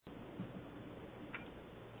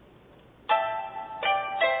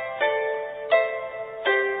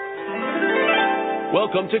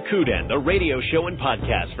Welcome to KUDEN, the radio show and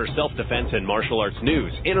podcast for self-defense and martial arts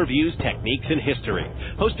news, interviews, techniques, and history.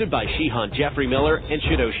 Hosted by Shihan Jeffrey Miller and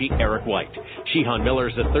Shidoshi Eric White. Shihan Miller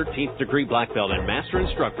is a 13th degree black belt and master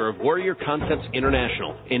instructor of Warrior Concepts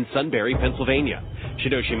International in Sunbury, Pennsylvania.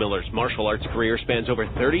 Shidoshi Miller's martial arts career spans over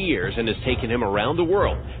 30 years and has taken him around the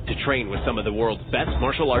world to train with some of the world's best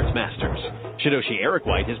martial arts masters. Shidoshi Eric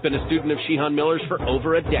White has been a student of Shihan Miller's for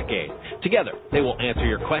over a decade. Together, they will answer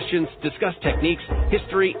your questions, discuss techniques,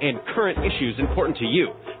 history, and current issues important to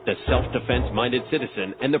you, the self-defense-minded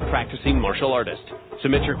citizen and the practicing martial artist.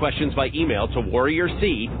 Submit your questions by email to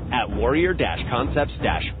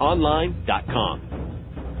warrior-concepts-online.com.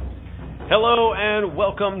 Hello and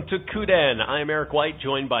welcome to KUDEN. I'm Eric White,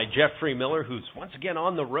 joined by Jeffrey Miller, who's once again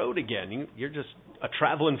on the road again. You're just a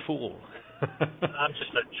traveling fool. I'm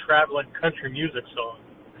just a traveling country music song.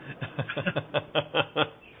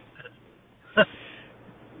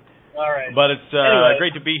 All right. But it's anyway.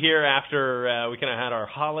 Great to be here after we kind of had our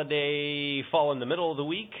holiday fall in the middle of the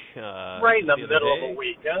week. Right in the middle of the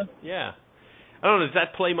week, huh? Yeah. I don't know, does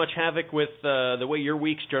that play much havoc with the way your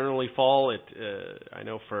weeks generally fall? I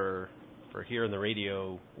know for here in the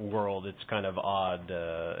radio world, it's kind of odd,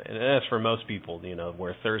 and that's for most people,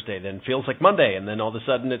 where Thursday then feels like Monday, and then all of a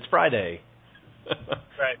sudden it's Friday.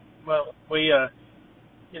 Right. Well, we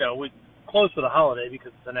close for the holiday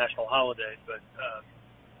because it's a national holiday, but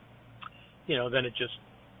then it just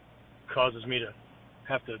causes me to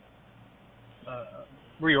have to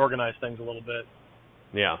reorganize things a little bit.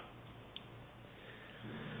 Yeah.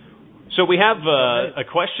 So we have a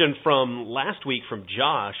question from last week from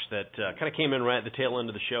Josh that kind of came in right at the tail end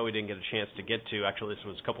of the show. We didn't get a chance to get to. Actually, this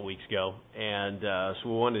was a couple weeks ago, and so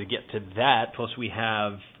we wanted to get to that. Plus, we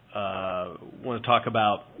want to talk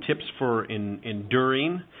about tips for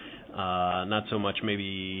enduring. Not so much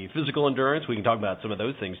maybe physical endurance. We can talk about some of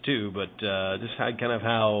those things too, but just how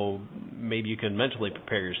maybe you can mentally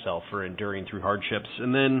prepare yourself for enduring through hardships,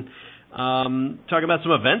 and then. Talk about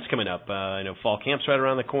some events coming up. I know fall camp's right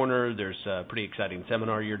around the corner. There's a pretty exciting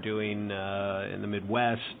seminar you're doing in the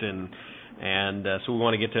Midwest, and so we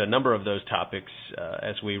want to get to a number of those topics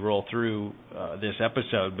as we roll through this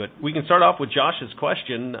episode. But we can start off with Josh's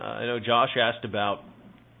question. I know Josh asked about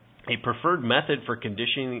a preferred method for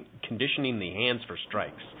conditioning the hands for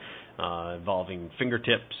strikes. Involving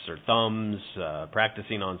fingertips or thumbs,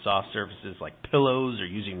 practicing on soft surfaces like pillows or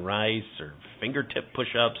using rice or fingertip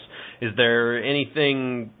push-ups. Is there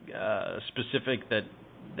anything specific that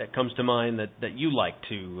comes to mind that you like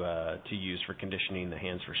to use for conditioning the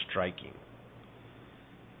hands for striking?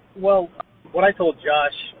 Well, what I told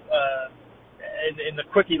Josh in the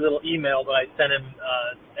quickie little email that I sent him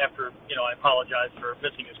after, I apologized for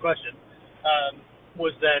missing his question,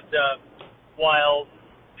 was that while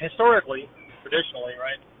historically, traditionally,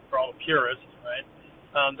 right, for all the purists, right,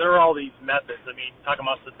 there are all these methods. I mean,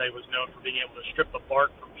 Takamatsu was known for being able to strip the bark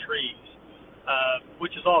from trees,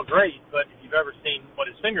 which is all great, but if you've ever seen what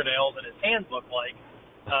his fingernails and his hands look like,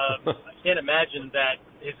 I can't imagine that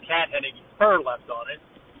his cat had any fur left on it,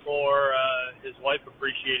 or his wife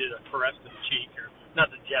appreciated a caress to the cheek, or not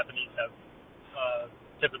that Japanese have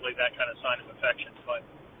typically that kind of sign of affection, but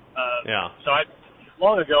so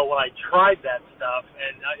long ago when I tried that stuff,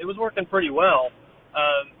 and it was working pretty well,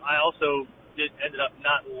 I also ended up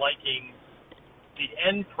not liking the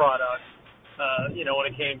end product, when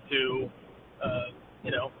it came to,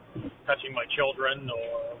 touching my children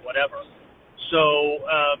or whatever. So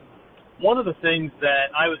one of the things that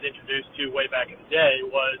I was introduced to way back in the day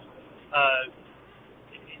was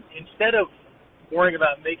instead of worrying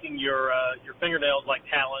about making your fingernails like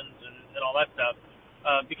talons and all that stuff,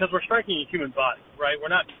 because we're striking a human body, right? We're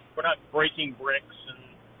not breaking bricks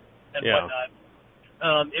and whatnot.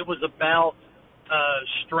 It was about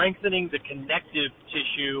strengthening the connective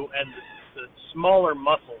tissue and the smaller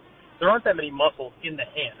muscles. There aren't that many muscles in the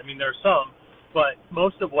hand. I mean, there are some, but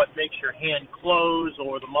most of what makes your hand close,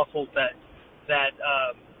 or the muscles that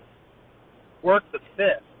work the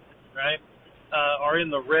fist, right, are in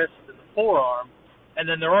the wrist and the forearm. And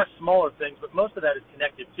then there are smaller things, but most of that is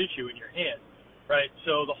connective tissue in your hand. Right,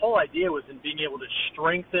 so the whole idea was in being able to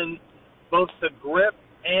strengthen both the grip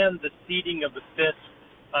and the seating of the fist,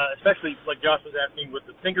 especially like Josh was asking with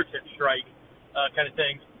the fingertip strike kind of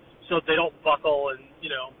things, so that they don't buckle and,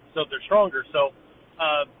 so they're stronger. So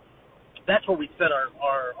that's where we set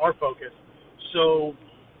our focus. So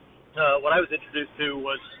what I was introduced to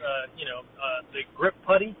was, the grip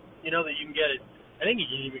putty, that you can get it. I think you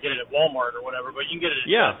can even get it at Walmart or whatever, but you can get it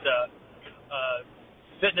at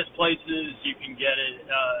fitness places, you can get it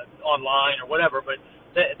online or whatever, but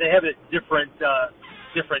they have it different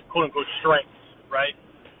quote-unquote strengths, right?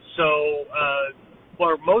 So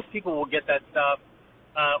where most people will get that stuff,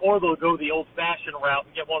 or they'll go the old-fashioned route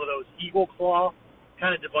and get one of those eagle claw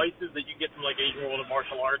kind of devices that you get from like Asian World of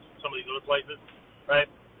Martial Arts and some of these other places, right?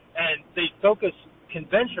 And they focus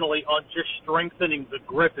conventionally on just strengthening the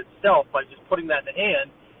grip itself by just putting that in the hand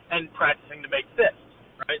and practicing to make fists,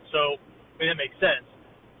 right? So, I mean, that makes sense.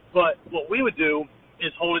 But what we would do is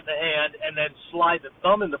hold it in the hand and then slide the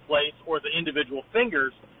thumb into place or the individual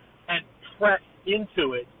fingers and press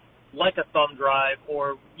into it like a thumb drive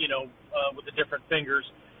or, with the different fingers,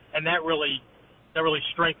 and that really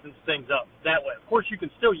strengthens things up that way. Of course, you can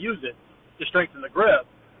still use it to strengthen the grip,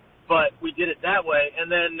 but we did it that way. And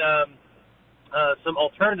then some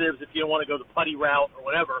alternatives, if you don't want to go the putty route or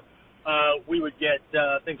whatever, we would get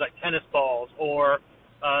things like tennis balls or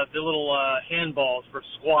the little handballs for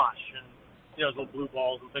squash and those little blue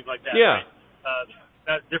balls and things like that. Yeah. Right?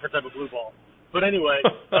 That's a different type of blue ball. But anyway,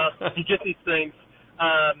 you get these things,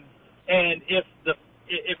 and if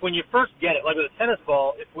when you first get it, like with a tennis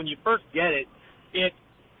ball, when you first get it, it's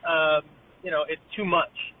too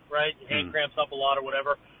much, right? Your hand cramps up a lot or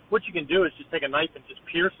whatever. What you can do is just take a knife and just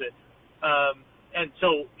pierce it, and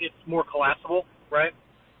so it's more collapsible, right?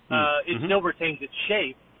 It still retains its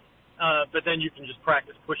shape, but then you can just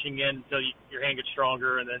practice pushing in until your hand gets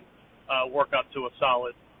stronger and then work up to a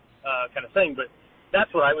solid kind of thing. But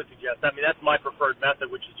that's what I would suggest. I mean, that's my preferred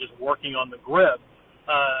method, which is just working on the grip,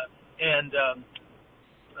 and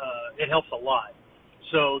it helps a lot.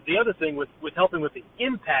 So the other thing with helping with the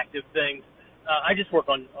impact of things, I just work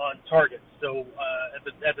on targets. So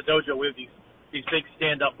at the dojo, we have these big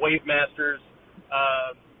stand-up wave masters,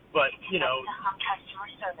 but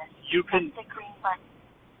you can.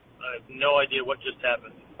 I have no idea what just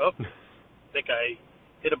happened. Oh, I think I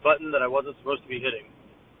hit a button that I wasn't supposed to be hitting.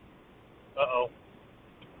 Uh-oh.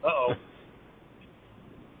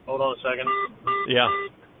 Hold on a second. Yeah.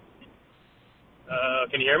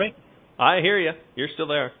 Can you hear me? I hear you. You're still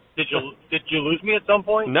there. Did you lose me at some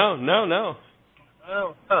point? No.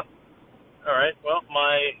 Oh, huh. All right. Well,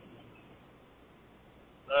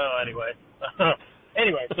 anyway.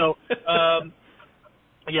 Anyway, so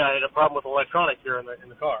yeah, I had a problem with electronics here in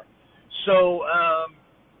the car. So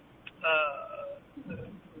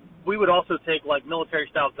we would also take like military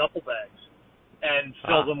style duffel bags and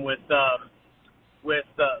fill them with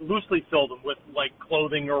loosely fill them with like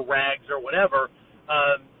clothing or rags or whatever,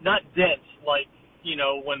 not dense like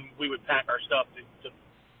when we would pack our stuff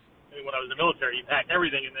when I was in the military, you packed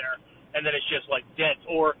everything in there and then it's just like dense,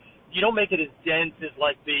 or you don't make it as dense as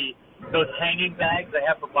like those hanging bags they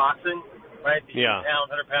have for boxing, right? The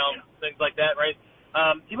 100 pound things like that, right?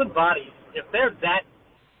 Even bodies, if they're that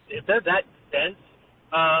dense,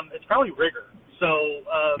 it's probably rigor. So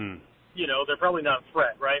they're probably not a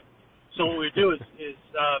threat, right? So what we do is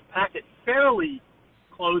pack it fairly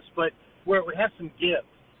close, but where it would have some give,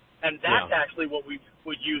 and that's actually what we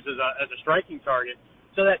would use as a striking target.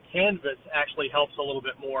 So that canvas actually helps a little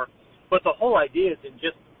bit more. But the whole idea is in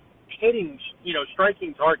just hitting,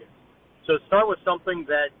 striking targets. So start with something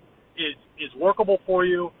that is workable for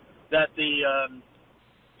you, that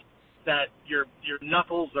that your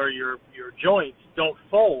knuckles or your joints don't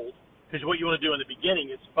fold, because what you want to do in the beginning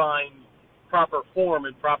is find proper form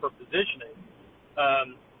and proper positioning,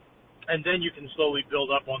 and then you can slowly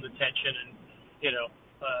build up on the tension and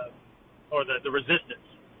or the resistance,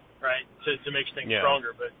 right, to make things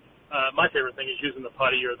stronger. But my favorite thing is using the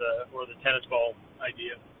putty or the tennis ball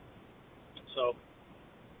idea. So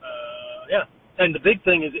and the big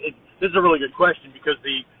thing is this is a really good question, because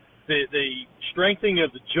the strengthening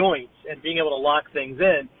of the joints and being able to lock things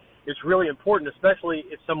in is really important, especially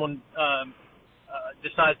if someone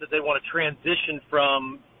decides that they want to transition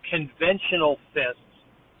from conventional fists,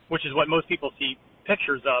 which is what most people see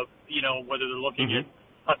pictures of, whether they're looking at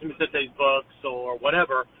Hatsumisete's books or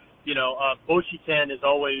whatever. Boshiken is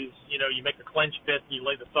always, you make a clenched fist and you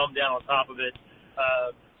lay the thumb down on top of it,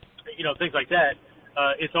 things like that.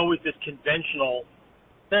 It's always this conventional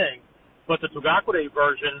thing. But the Togakure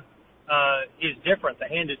version is different. The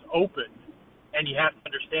hand is open, and you have to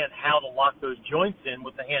understand how to lock those joints in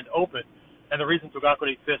with the hand open. And the reason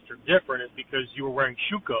Togakure fists are different is because you were wearing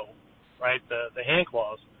shuko, right, the hand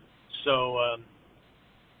claws. So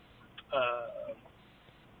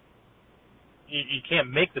you can't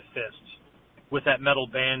make the fist with that metal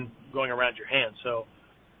band going around your hand. So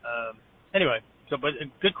anyway, but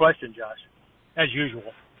good question, Josh, as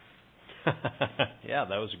usual. Yeah,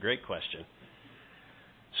 that was a great question.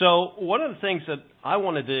 So one of the things that I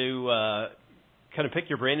wanted to kind of pick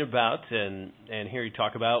your brain about and hear you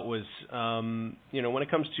talk about was, when it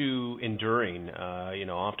comes to enduring,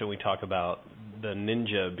 often we talk about the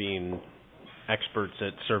ninja being experts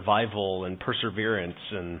at survival and perseverance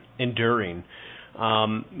and enduring.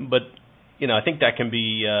 But I think that can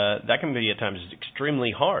be at times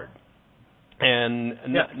extremely hard, and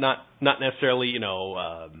not necessarily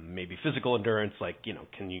maybe physical endurance, like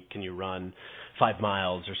can you run 5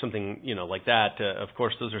 miles or something like that. Of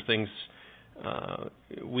course, those are things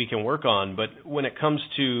we can work on, but when it comes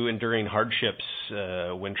to enduring hardships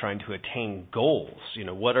when trying to attain goals,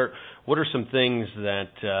 what are some things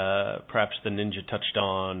that perhaps the ninja touched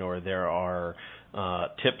on, or there are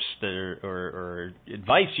tips or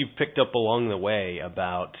advice you've picked up along the way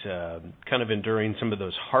about kind of enduring some of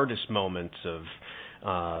those hardest moments of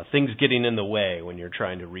things getting in the way when you're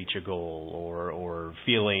trying to reach a goal, or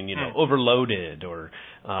feeling overloaded, or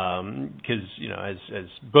because as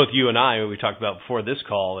both you and I, we talked about before this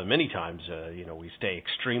call, and many times we stay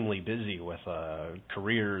extremely busy with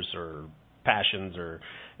careers or passions or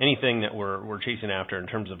anything that we're chasing after in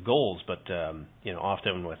terms of goals, but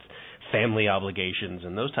often with family obligations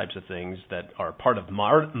and those types of things that are part of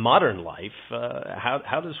modern life.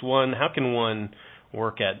 How can one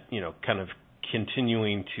work at kind of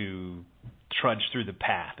continuing to trudge through the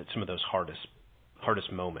path at some of those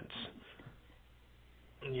hardest moments?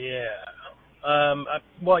 Yeah.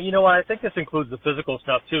 Well, I think this includes the physical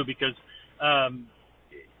stuff too, because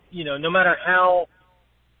no matter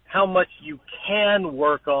how much you can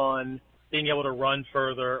work on being able to run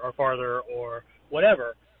further or farther or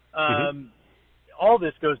whatever, all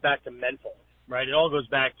this goes back to mental, right? It all goes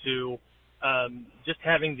back to just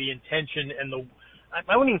having the intention and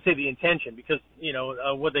I wouldn't even say the intention, because,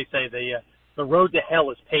 what they say, the road to hell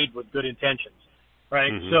is paved with good intentions,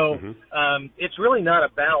 right? It's really not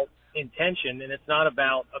about intention, and it's not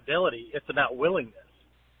about ability. It's about willingness,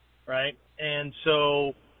 right? And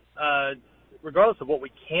so regardless of what we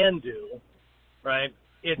can do, right,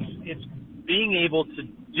 it's being able to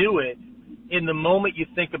do it in the moment you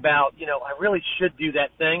think about, I really should do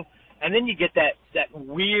that thing, and then you get that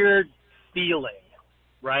weird feeling,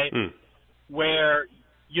 right? Where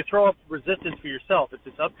you throw up resistance for yourself. It's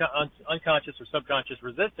this unconscious or subconscious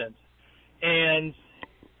resistance. And,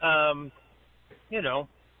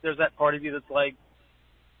 there's that part of you that's like,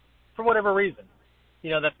 for whatever reason,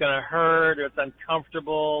 that's going to hurt, or it's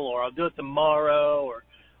uncomfortable, or I'll do it tomorrow, or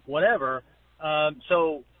whatever.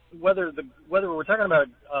 So whether we're talking about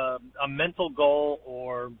a mental goal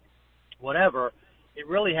or whatever, it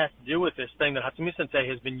really has to do with this thing that Hatsumi Sensei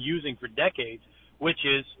has been using for decades, which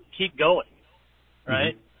is keep going,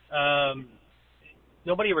 right?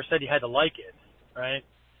 Nobody ever said you had to like it, right?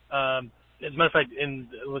 As a matter of fact, in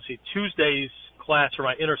Tuesday's class for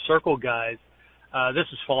my inner circle guys, this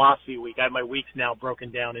is philosophy week. I have my weeks now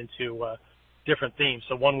broken down into different themes.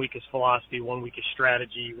 So 1 week is philosophy, 1 week is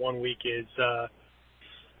strategy, 1 week is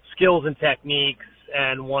skills and techniques,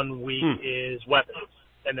 and 1 week is weapons.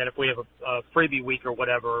 And then if we have a freebie week or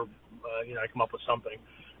whatever, I come up with something.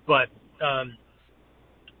 But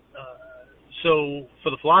so for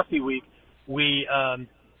the philosophy week, we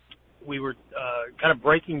were kind of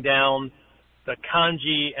breaking down the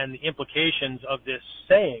kanji and the implications of this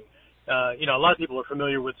saying. A lot of people are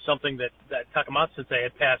familiar with something that Takamatsu Sensei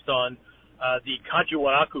had passed on, the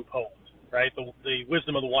Kajiwaraku poems, right? The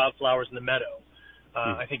wisdom of the wildflowers in the meadow.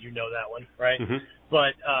 I think you know that one, right?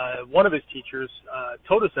 But one of his teachers,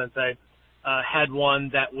 Toda Sensei, had one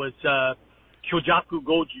that was Kyojaku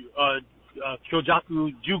Goju,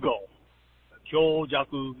 Kyojaku Jugo.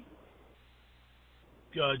 Kyojaku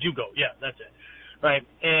Jugo, yeah, that's it, right?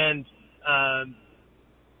 And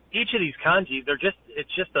each of these kanji,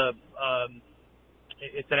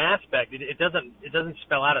 it's an aspect. It doesn't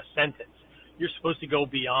spell out a sentence. You're supposed to go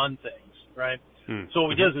beyond things, right? So what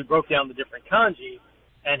we did is we broke down the different kanji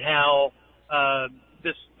and how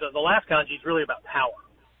the last kanji is really about power.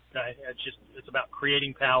 Okay? It's about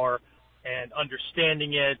creating power and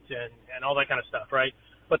understanding it and all that kind of stuff, right?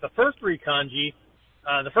 But the first three kanji,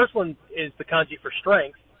 the first one is the kanji for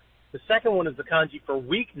strength, the second one is the kanji for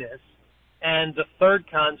weakness, and the third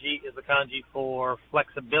kanji is the kanji for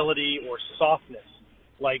flexibility or softness,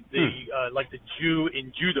 like the ju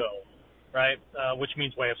in judo, right? Which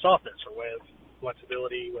means way of softness or way of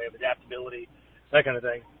flexibility, way of adaptability, that kind of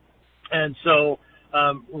thing. And so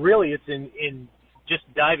really it's in just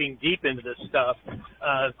diving deep into this stuff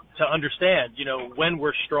to understand, when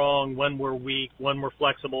we're strong, when we're weak, when we're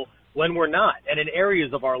flexible, when we're not, and in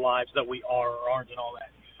areas of our lives that we are or aren't and all that.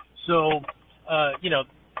 So,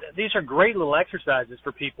 these are great little exercises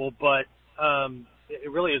for people, but it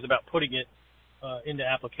really is about putting it into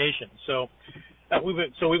application. So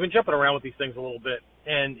we've been jumping around with these things a little bit,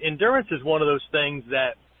 and endurance is one of those things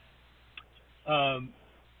that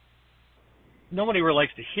nobody really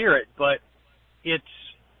likes to hear it, but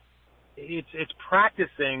it's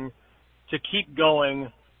practicing to keep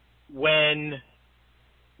going when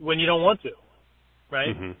you don't want to,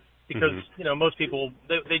 right? Mm-hmm. Because most people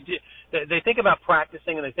they think about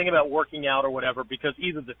practicing and they think about working out or whatever because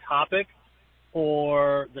either the topic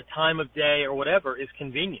or the time of day or whatever is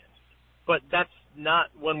convenient. But that's not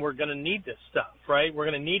when we're going to need this stuff, right? We're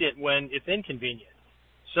going to need it when it's inconvenient.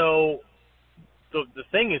 So the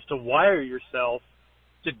thing is to wire yourself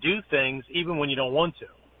to do things even when you don't want to,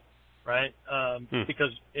 right?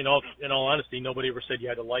 Because in all honesty, nobody ever said you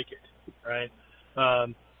had to like it, right?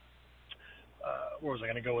 Where was I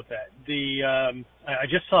going to go with that? I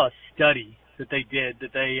just saw a study that they did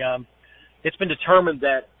it's been determined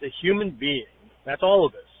that the human being, that's all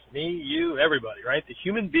of us, me, you, everybody, right? The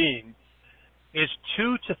human being is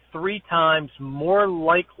 2 to 3 times more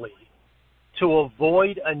likely to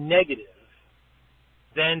avoid a negative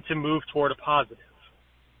than to move toward a positive.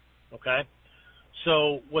 Okay?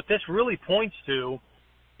 So what this really points to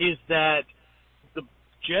is that the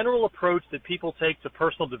general approach that people take to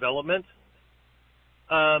personal development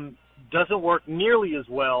doesn't work nearly as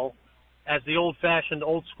well as the old-fashioned,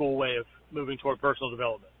 old-school way of moving toward personal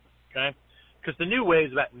development. Okay? Because the new way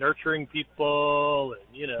is about nurturing people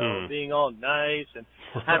and, being all nice and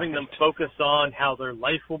having them focus on how their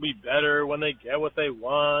life will be better when they get what they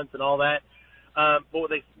want and all that.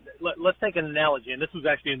 But let's take an analogy, and this was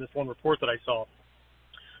actually in this one report that I saw.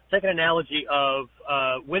 Take an analogy of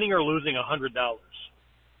winning or losing $100,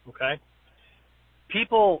 okay?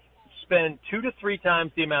 People spend 2 to 3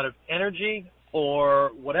 times the amount of energy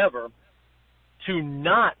or whatever to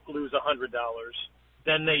not lose $100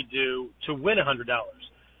 than they do to win $100.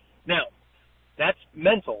 Now, that's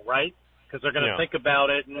mental, right? Because they're going to think about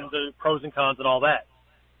it and the pros and cons and all that.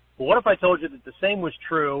 But what if I told you that the same was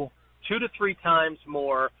true 2 to 3 times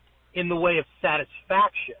more in the way of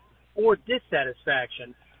satisfaction or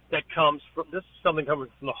dissatisfaction that comes from, this is something coming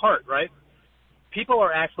from the heart, right? People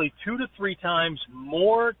are actually 2 to 3 times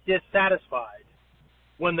more dissatisfied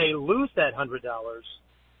when they lose that $100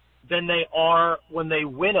 than they are when they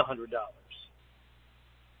win $100.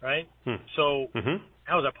 Right? So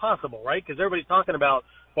how is that possible, right? Because everybody's talking about,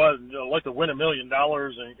 well, I'd like to win $1 million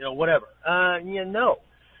and, whatever. No.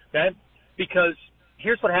 Okay? Because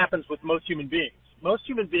here's what happens with most human beings. Most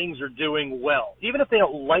human beings are doing well. Even if they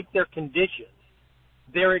don't like their condition,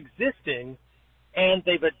 they're existing and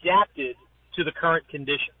they've adapted to the current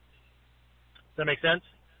condition. Does that make sense?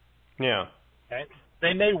 Yeah. Okay?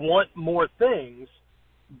 They may want more things,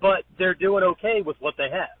 but they're doing okay with what they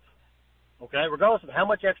have. Okay, regardless of how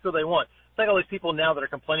much extra they want. It's like all these people now that are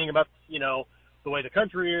complaining about, the way the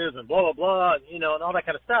country is and blah, blah, blah, and all that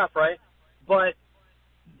kind of stuff, right? But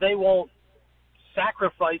they won't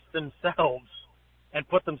sacrifice themselves and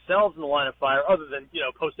put themselves in the line of fire other than,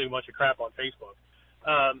 posting a bunch of crap on Facebook.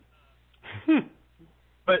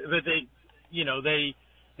 But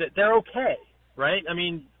they're okay, right? I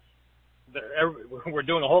mean, we're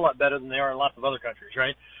doing a whole lot better than they are in lots of other countries,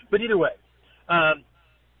 right? But either way,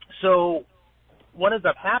 so what ends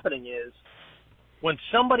up happening is when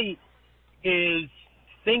somebody is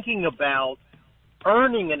thinking about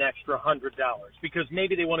earning an extra $100 because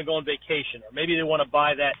maybe they want to go on vacation or maybe they want to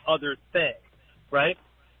buy that other thing, right?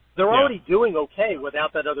 They're already doing okay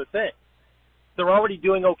without that other thing. They're already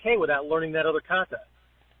doing okay without learning that other concept.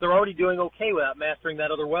 They're already doing okay without mastering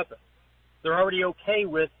that other weapon. They're already okay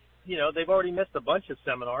with, they've already missed a bunch of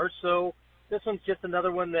seminars, so this one's just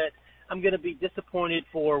another one that I'm going to be disappointed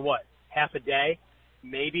for, half a day,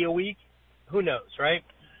 maybe a week? Who knows, right?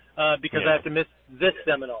 Because I have to miss this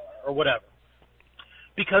seminar or whatever.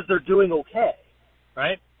 Because they're doing okay,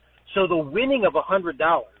 right? So the winning of $100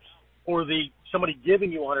 or somebody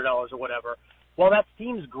giving you $100 or whatever, while that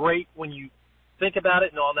seems great when you think about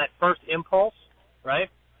it and on that first impulse, right?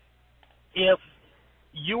 If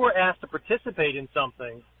you were asked to participate in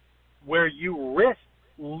something where you risk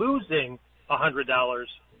losing $100,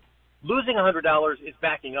 losing $100 is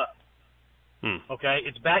backing up. Okay?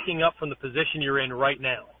 It's backing up from the position you're in right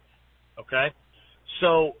now. Okay?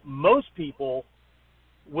 So most people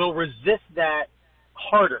will resist that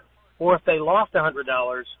harder. Or if they lost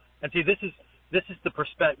 $100, and see, this is the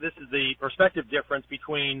perspective difference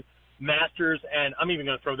between masters and, I'm even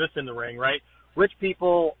going to throw this in the ring, right? Rich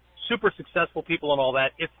people, super successful people and all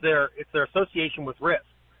that, it's their association with risk,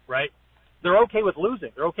 right? They're okay with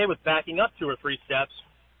losing. They're okay with backing up 2 or 3 steps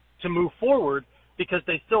to move forward because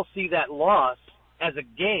they still see that loss as a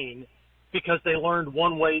gain because they learned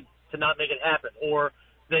one way to not make it happen, or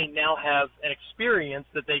they now have an experience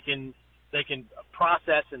that they can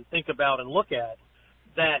process and think about and look at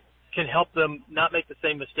that can help them not make the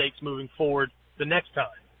same mistakes moving forward the next time,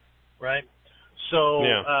 right? So,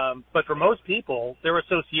 but for most people, their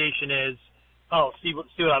association is, oh, see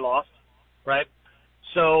what I lost, right?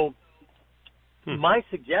 So my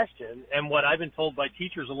suggestion, and what I've been told by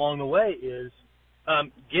teachers along the way, is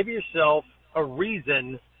give yourself a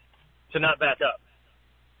reason to not back up.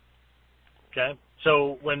 Okay?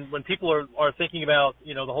 So when people are thinking about,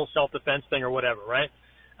 the whole self-defense thing or whatever, right?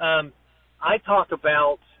 I talk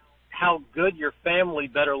about how good your family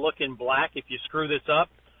better look in black if you screw this up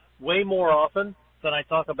way more often than I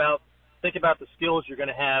think about the skills you're going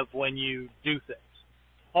to have when you do things.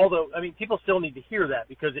 Although, people still need to hear that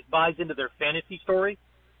because it buys into their fantasy story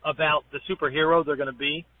about the superhero they're going to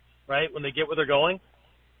be, right, when they get where they're going.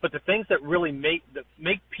 But the things that really make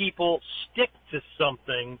people stick to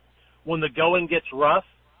something when the going gets rough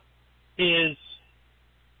is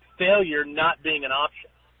failure not being an option.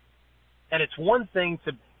 And it's one thing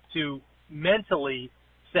to mentally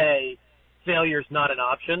say failure's not an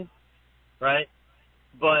option, right?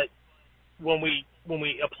 But when we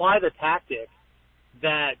apply the tactic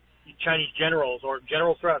that Chinese generals or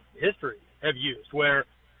generals throughout history have used, where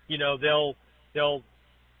they'll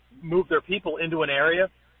move their people into an area.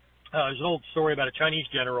 There's an old story about a Chinese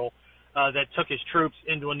general that took his troops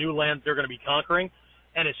into a new land they're going to be conquering,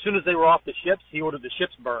 and as soon as they were off the ships, he ordered the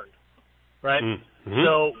ships burned. Right?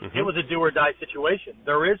 So it was a do-or-die situation.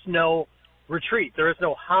 There is no retreat. There is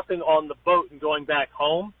no hopping on the boat and going back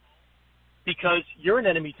home because you're in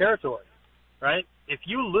enemy territory, right? If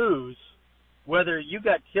you lose, whether you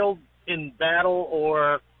got killed in battle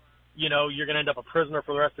or, you're going to end up a prisoner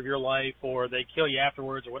for the rest of your life or they kill you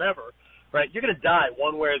afterwards or whatever, right? You're going to die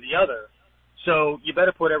one way or the other. So you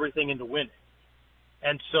better put everything into winning.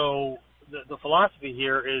 And so the philosophy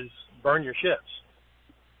here is burn your ships.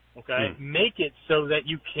 Okay, make it so that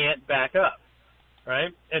you can't back up,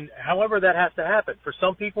 right? And however that has to happen. For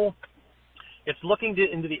some people, it's looking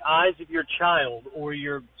into the eyes of your child or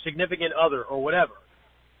your significant other or whatever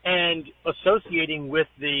and associating with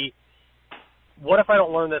what if I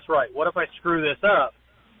don't learn this right? What if I screw this up?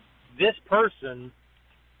 This person,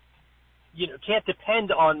 can't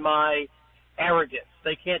depend on my arrogance.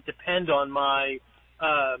 They can't depend on my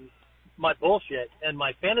bullshit and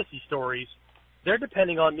my fantasy stories. They're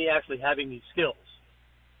depending on me actually having these skills,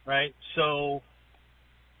 right? So,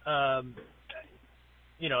 and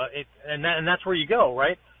that's where you go,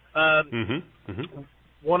 right?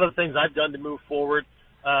 One of the things I've done to move forward,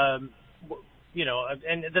 and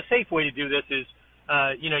the safe way to do this is,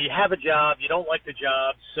 you have a job, you don't like the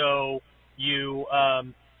job, so you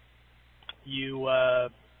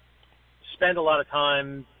spend a lot of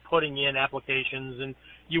time putting in applications and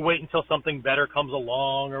you wait until something better comes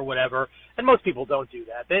along or whatever. And most people don't do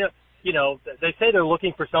that. They don't, they say they're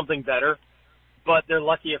looking for something better, but they're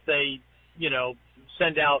lucky if they,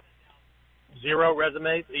 send out 0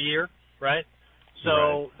 resumes a year, right?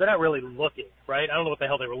 So they're not really looking, right? I don't know what the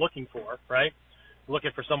hell they were looking for, right?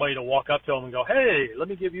 Looking for somebody to walk up to them and go, hey, let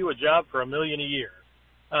me give you a job for $1 million a year.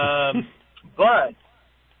 But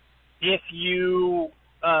if you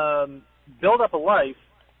build up a life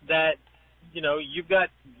that you've got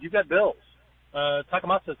bills.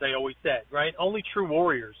 Takamatsu Sensei always said, right? Only true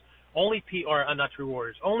warriors, only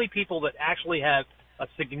people that actually have a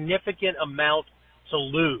significant amount to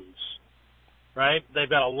lose, right? They've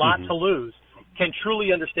got a lot to lose, can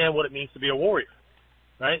truly understand what it means to be a warrior,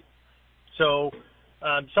 right? So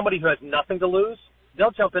somebody who has nothing to lose,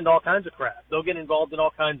 they'll jump into all kinds of crap. They'll get involved in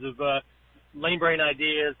all kinds of lame brain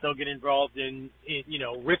ideas. They'll get involved in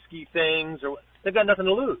risky things, or they've got nothing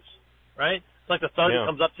to lose. Right? It's like the thug that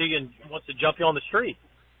comes up to you and wants to jump you on the street.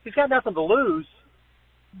 He's got nothing to lose.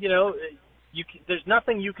 There's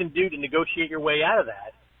nothing you can do to negotiate your way out of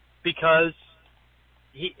that because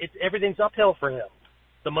everything's uphill for him.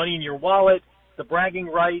 The money in your wallet, the bragging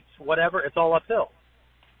rights, whatever, it's all uphill.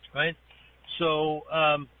 Right? So,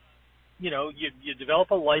 you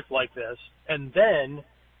develop a life like this, and then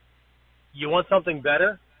you want something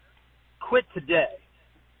better? Quit today.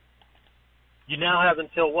 You now have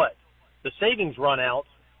until what? The savings run out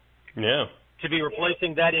to be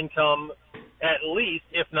replacing that income at least,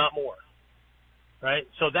 if not more, right?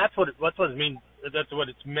 So that's what it means. That's what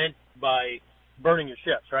it's meant by burning your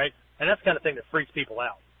ships, right? And that's the kind of thing that freaks people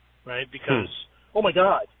out, right? Because oh my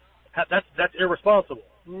God, that's irresponsible.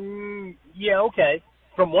 Yeah, okay.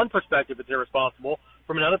 From one perspective, it's irresponsible.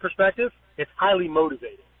 From another perspective, it's highly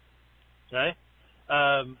motivating. Okay.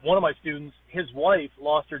 One of my students, his wife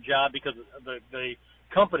lost her job because of the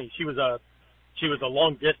company. She was a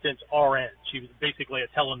long distance RN. She was basically a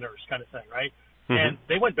telenurse kind of thing, right? And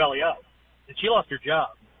they went belly up, and she lost her job.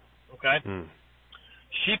 Okay.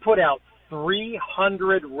 She put out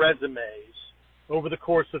 300 resumes over the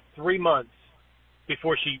course of 3 months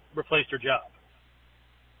before she replaced her job.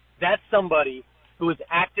 That's somebody who is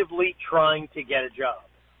actively trying to get a job.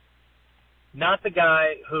 Not the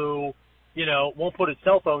guy who, won't put his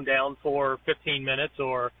cell phone down for 15 minutes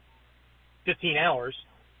or 15 hours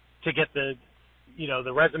to get the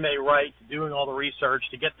resume right, doing all the research,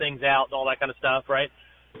 to get things out and all that kind of stuff, right?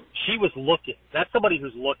 She was looking. That's somebody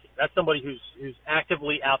who's looking. That's somebody who's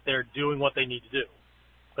actively out there doing what they need to do.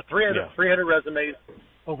 But 300 resumes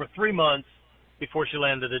over 3 months before she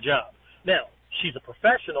landed a job. Now, she's a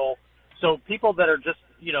professional, so people that are just,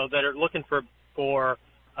 that are looking for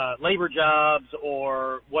labor jobs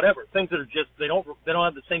or whatever, things that are just, they don't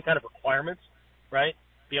have the same kind of requirements, right?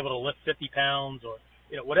 Be able to lift 50 pounds or,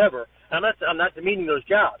 whatever. I'm not demeaning those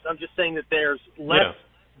jobs. I'm just saying that there's less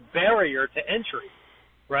barrier to entry,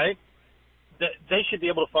 right? That they should be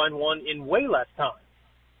able to find one in way less time,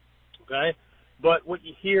 okay? But what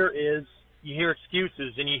you hear is, you hear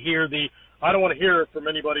excuses, and you hear I don't want to hear it from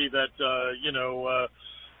anybody that, you're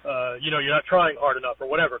not trying hard enough or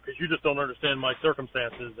whatever, because you just don't understand my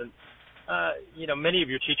circumstances. And, many of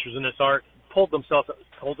your teachers in this art pulled themselves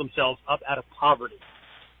up out of poverty,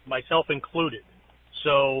 myself included.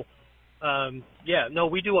 So,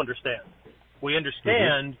 we do understand. We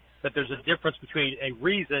understand that there's a difference between a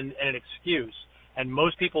reason and an excuse, and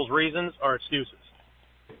most people's reasons are excuses.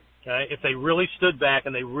 Okay? If they really stood back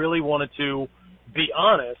and they really wanted to be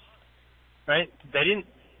honest, right?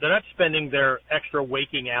 They're not spending their extra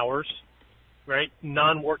waking hours, right?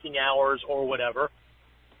 Non-working hours or whatever,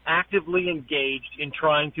 actively engaged in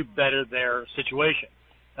trying to better their situation.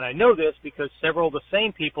 And I know this because several of the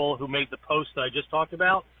same people who made the post that I just talked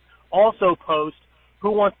about also post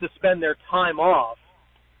who wants to spend their time off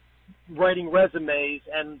writing resumes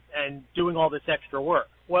and doing all this extra work.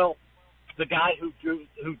 Well, the guy who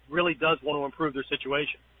really does want to improve their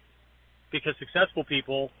situation. Because successful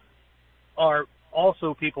people are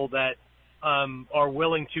also people that are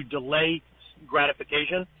willing to delay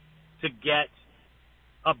gratification to get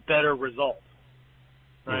a better result,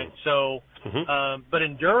 right? So, but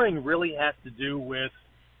enduring really has to do with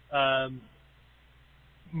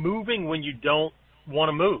moving when you don't want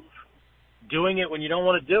to move, doing it when you don't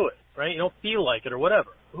want to do it, right? You don't feel like it or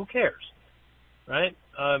whatever. Who cares, right?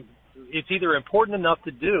 It's either important enough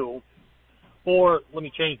to do, or let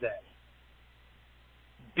me change that.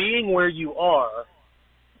 Being where you are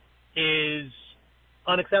is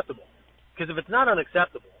unacceptable. Because if it's not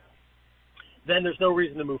unacceptable, then there's no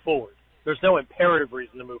reason to move forward. There's no imperative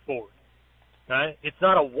reason to move forward. Right? It's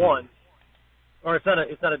not a want, or it's not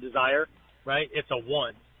a desire, right? It's a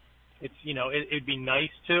want. It's it'd be nice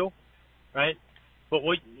to, right? But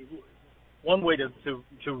one way to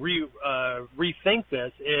rethink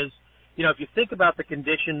this is, if you think about the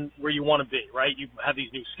condition where you want to be, right? You have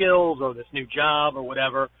these new skills or this new job or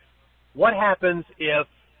whatever. What happens if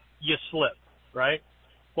you slip, right?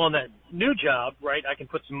 Well, in that new job, right, I can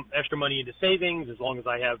put some extra money into savings as long as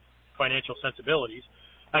I have financial sensibilities.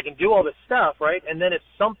 I can do all this stuff, right? And then if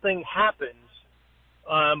something happens,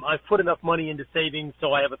 I've put enough money into savings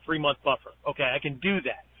so I have a 3-month buffer. Okay, I can do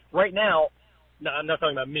that. Right now, no, I'm not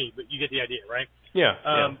talking about me, but you get the idea, right? Yeah.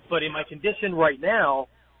 But in my condition right now,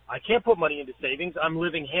 I can't put money into savings. I'm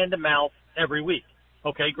living hand to mouth every week.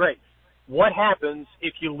 Okay, great. What happens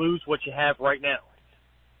if you lose what you have right now?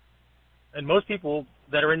 And most people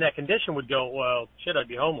that are in that condition would go, well, shit, I'd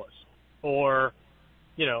be homeless. Or,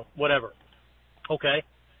 whatever. Okay.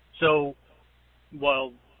 So,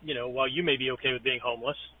 while you may be okay with being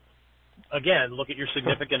homeless, again, look at your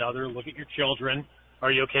significant other, look at your children.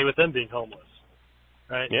 Are you okay with them being homeless?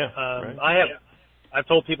 Right? Yeah. Right. I've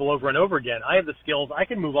told people over and over again, I have the skills. I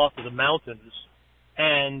can move off to the mountains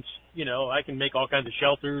and, I can make all kinds of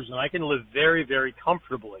shelters and I can live very, very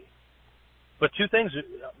comfortably. But two things,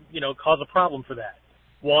 cause a problem for that.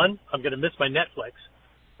 One, I'm going to miss my Netflix,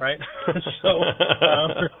 right? So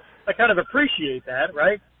I kind of appreciate that,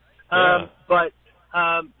 right? Yeah. But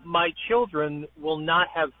my children will not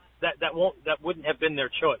have that. That wouldn't have been their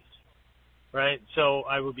choice, right? So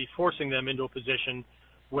I would be forcing them into a position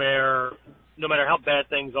where, no matter how bad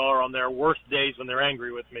things are on their worst days when they're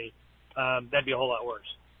angry with me, that'd be a whole lot worse.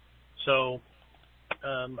 So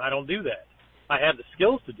I don't do that. I have the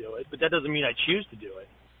skills to do it, but that doesn't mean I choose to do it,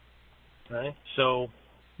 right? So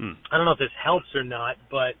I don't know if this helps or not,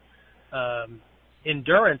 but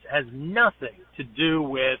endurance has nothing to do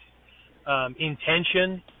with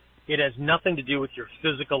intention. It has nothing to do with your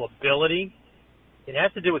physical ability. It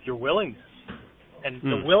has to do with your willingness and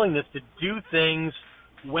the willingness to do things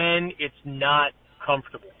when it's not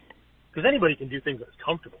comfortable. Because anybody can do things when it's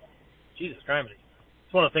comfortable. Jesus Christ.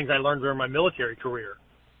 It's one of the things I learned during my military career.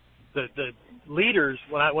 the leaders,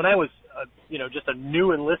 when I was just a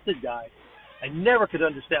new enlisted guy, I never could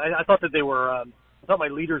understand. I thought that they were I thought my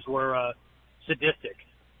leaders were sadistic,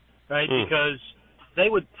 right? Because they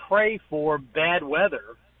would pray for bad weather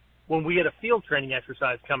when we had a field training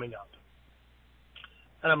exercise coming up.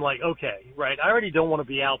 And I'm like, okay, right, I already don't want to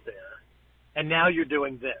be out there, and now you're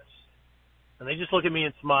doing this. And they just look at me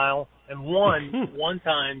and smile, and one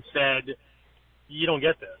time said, you don't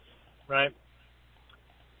get this, right?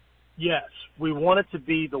 Yes, we want it to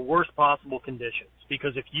be the worst possible conditions,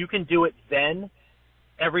 because if you can do it then,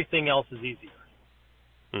 everything else is easier.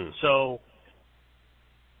 So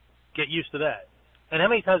get used to that. And how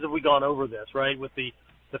many times have we gone over this, right, with the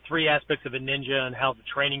three aspects of a ninja and how the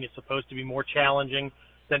training is supposed to be more challenging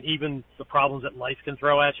than even the problems that life can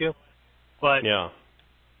throw at you? But, I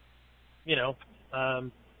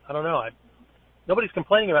don't know. Nobody's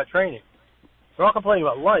complaining about training. They're all complaining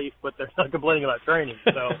about life, but they're not complaining about training.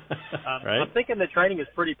 So right? I'm thinking that training is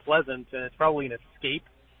pretty pleasant, and it's probably an escape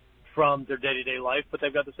from their day-to-day life, but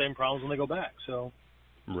they've got the same problems when they go back. So,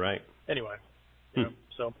 right. Anyway,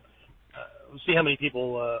 so we'll see how many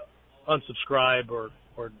people unsubscribe or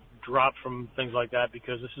drop from things like that,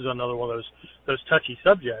 because this is another one of those touchy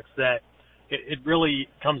subjects that it really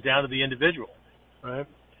comes down to the individual, right?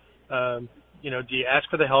 Do you ask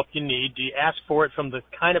for the help you need? Do you ask for it from the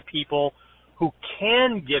kind of people who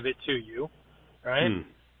can give it to you, right?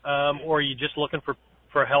 Or are you just looking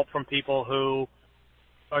for help from people who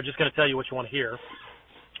are just going to tell you what you want to hear,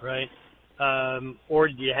 right? Or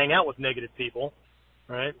do you hang out with negative people,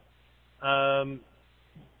 right?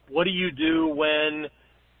 What do you do when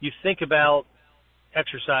you think about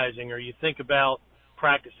exercising, or you think about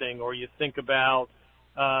practicing, or you think about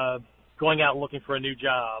going out and looking for a new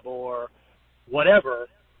job or whatever,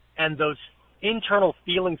 and those internal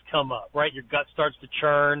feelings come up, right? Your gut starts to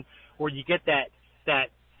churn, or you get that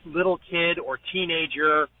little kid or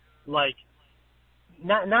teenager, like,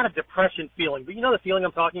 not a depression feeling, but you know the feeling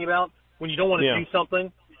I'm talking about, when you don't want to do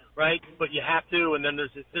something, right? But you have to, and then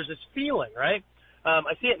there's this feeling, right?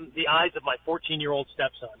 I see it in the eyes of my 14-year-old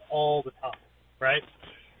stepson all the time, right?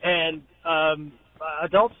 And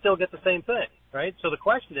adults still get the same thing, right? So the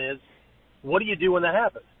question is, what do you do when that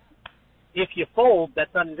happens? If you fold,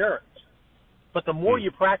 that's not endurance. But the more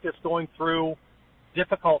you practice going through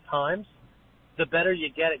difficult times, the better you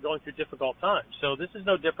get at going through difficult times. So this is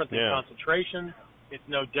no different than concentration. It's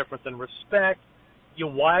no different than respect. You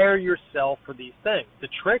wire yourself for these things. The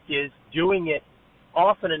trick is doing it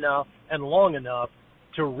often enough and long enough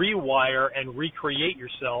to rewire and recreate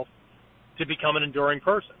yourself to become an enduring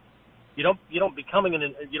person. You don't become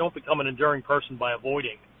an enduring person by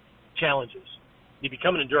avoiding challenges. You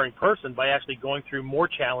become an enduring person by actually going through more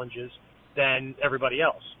challenges than everybody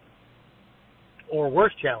else, or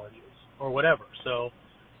worse challenges, or whatever. So,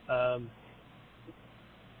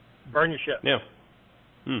 burn your ship.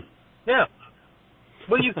 Yeah.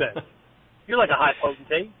 What do you think? You're like a high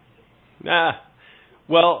potentate.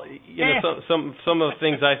 Well, some of the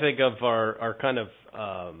things I think of are kind of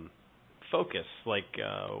focus, like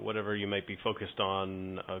whatever you might be focused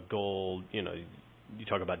on, a goal. You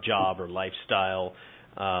talk about job or lifestyle,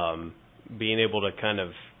 being able to kind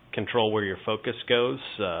of control where your focus goes.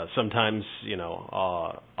 Sometimes,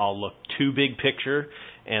 I'll look too big picture,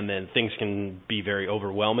 and then things can be very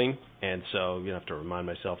overwhelming. And so you have to remind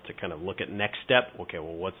myself to kind of look at next step. Okay,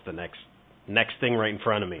 well, what's the next thing right in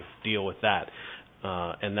front of me? Deal with that.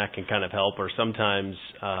 And that can kind of help. Or sometimes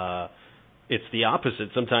it's the opposite.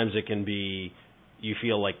 Sometimes it can be you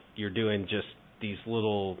feel like you're doing just these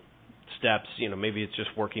little steps. Maybe it's just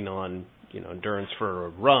working on endurance for a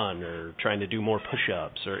run, or trying to do more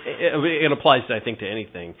push-ups, or it applies, I think, to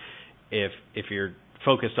anything. If you're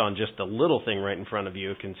focused on just a little thing right in front of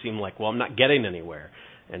you, it can seem like, well, I'm not getting anywhere.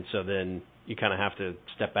 And so then you kind of have to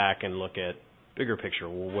step back and look at bigger picture.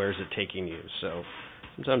 Well, where's it taking you? So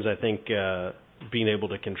sometimes I think being able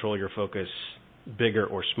to control your focus, bigger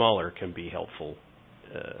or smaller, can be helpful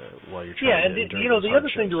while you're trying to endure those the other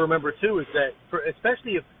thing to remember too is that,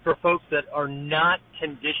 especially for folks that are not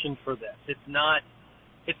conditioned for this, it's not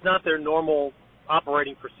their normal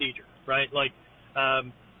operating procedure, right? Like,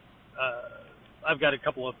 I've got a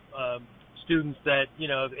couple of students that,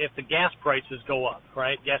 if the gas prices go up,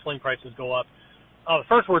 right, gasoline prices go up, the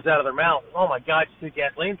first words out of their mouth, oh my God, you see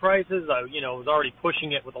gasoline prices? I was already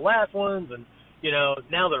pushing it with the last ones, and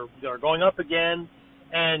now they're going up again,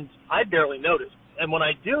 and I barely noticed. And when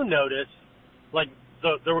I do notice, like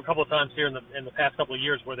there were a couple of times here in the past couple of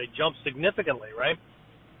years where they jumped significantly, right?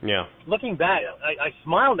 Yeah. Looking back, I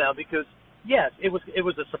smile now because yes, it was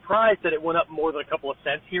a surprise that it went up more than a couple of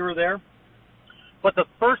cents here or there. But the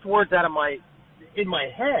first words out of my in my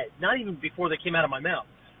head, not even before they came out of my mouth.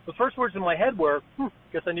 The first words in my head were,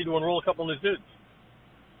 guess I need to enroll a couple new students.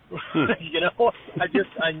 You know,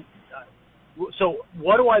 so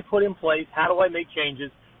what do I put in place? How do I make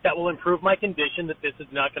changes that will improve my condition, that this is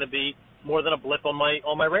not going to be more than a blip on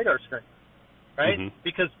my radar screen, right? Mm-hmm.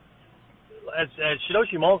 Because as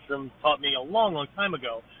Shidoshi Malmstrom taught me a long, long time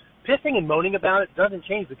ago, pissing and moaning about it doesn't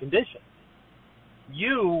change the condition.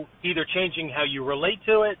 You either changing how you relate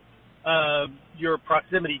to it, your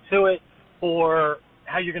proximity to it, or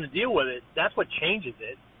how you're going to deal with it, that's what changes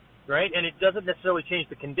it, right? And it doesn't necessarily change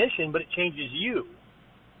the condition, but it changes you,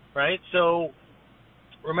 right? So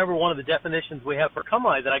remember one of the definitions we have for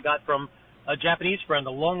kamai that I got from a Japanese friend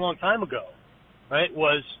a long, long time ago, right,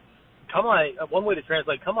 was kamai, one way to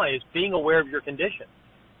translate kamai is being aware of your condition,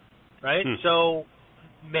 right? So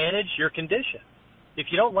manage your condition. If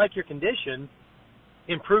you don't like your condition,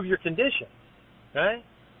 improve your condition, right?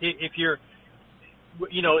 If you're,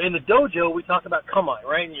 you know, in the dojo, we talk about kamai,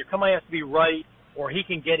 right? And your kamai has to be right, or he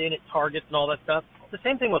can get in at targets and all that stuff. It's the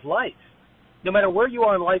same thing with life. No matter where you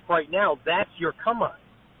are in life right now, that's your kamai,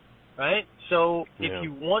 right? So if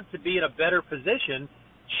you want to be in a better position,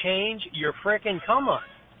 change your frickin' kamai,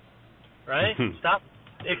 right? Stop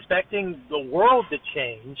expecting the world to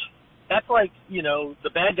change. That's like, you know, the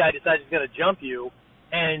bad guy decides he's going to jump you,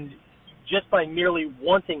 and just by merely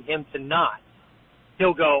wanting him to not,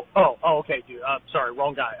 he'll go, oh, okay, dude, sorry,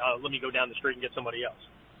 wrong guy. Let me go down the street and get somebody else.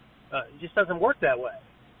 It just doesn't work that way.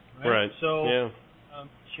 Right. So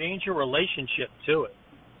change your relationship to it.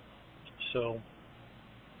 So,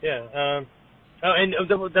 yeah. And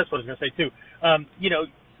that's what I was going to say, too. You know,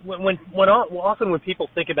 often when people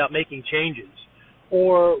think about making changes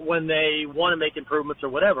or when they want to make improvements or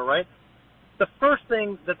whatever, right, the first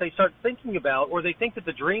thing that they start thinking about, or they think that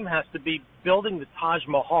the dream has to be building the Taj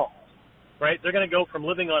Mahal, right? They're going to go from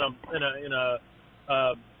living on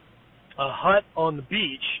a hut on the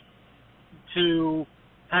beach to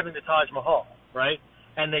having the Taj Mahal, right?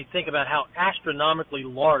 And they think about how astronomically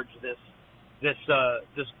large this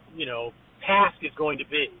you know, task is going to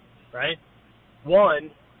be, right?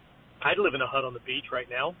 One, I'd live in a hut on the beach right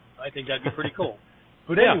now. I think that'd be pretty cool.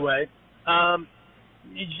 But anyway,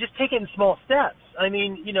 you just take it in small steps. I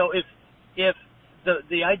mean, you know, if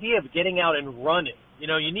the idea of getting out and running, you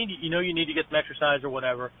need to get some exercise or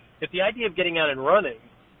whatever. If the idea of getting out and running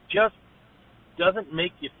just doesn't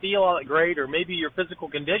make you feel all that great, or maybe your physical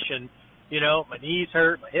condition, you know, my knees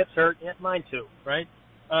hurt, my hips hurt, yeah, mine too, right?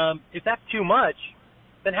 If that's too much,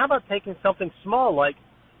 then how about taking something small like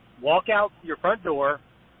walk out your front door,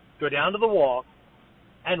 go down to the walk,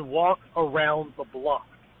 and walk around the block?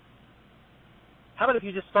 How about if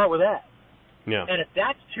you just start with that? Yeah. And if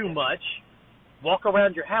that's too much, walk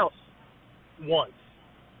around your house once,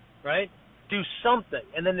 right? Do something.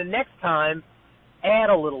 And then the next time,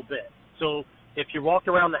 add a little bit. So if you walked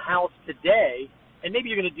around the house today, and maybe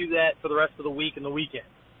you're going to do that for the rest of the week and the weekend,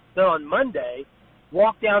 then on Monday,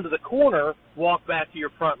 walk down to the corner, walk back to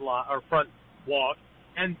your front walk,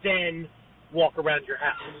 and then walk around your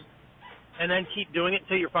house. And then keep doing it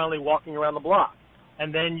until you're finally walking around the block.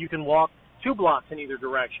 And then you can walk 2 blocks in either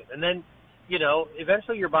direction. And then, you know,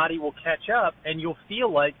 eventually your body will catch up, and you'll feel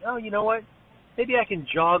like, oh, you know what, maybe I can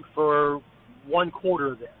jog for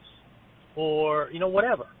 1/4 of this, or, you know,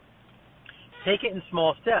 whatever. Take it in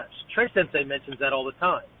small steps. Trey Sensei mentions that all the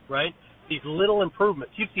time, right? These little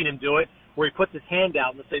improvements. You've seen him do it, where he puts his hand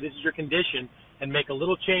out and say, this is your condition, and make a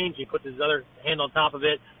little change. He puts his other hand on top of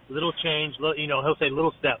it, little change, you know, he'll say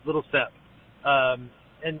little step.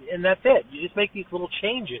 And that's it. You just make these little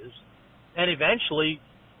changes, and eventually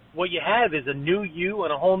what you have is a new you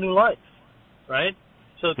and a whole new life, right?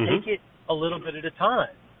 So take it a little bit at a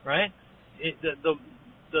time, right?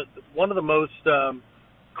 One of the most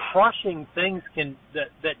crushing things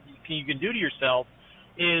that you can do to yourself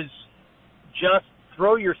is just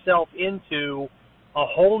throw yourself into a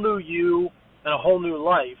whole new you and a whole new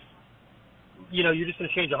life. You know, you're just going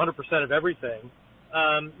to change 100% of everything.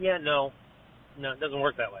 No, it doesn't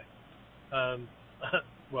work that way.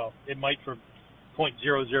 Well, it might for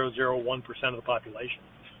 0.0001% of the population,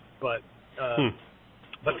 but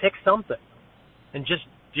pick something and just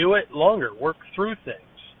do it longer. Work through things,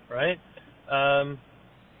 right?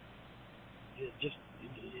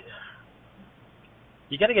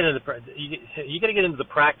 You got to get into the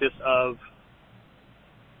practice of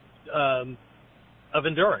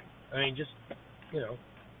enduring. I mean, just, you know.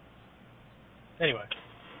 Anyway,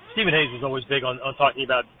 Stephen Hayes was always big on talking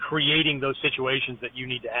about creating those situations that you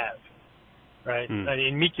need to have, right?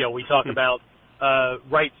 In Mikyo, we talk about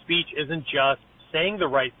right speech isn't just saying the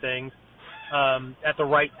right things, at the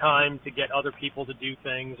right time to get other people to do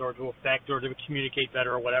things or to affect or to communicate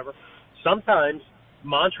better or whatever. Sometimes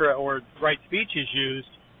mantra or right speech is used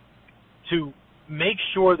to make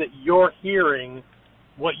sure that you're hearing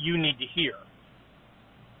what you need to hear.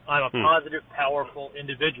 I'm a positive, powerful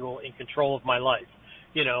individual in control of my life.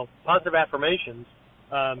 You know, positive affirmations,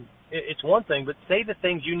 it's one thing, but say the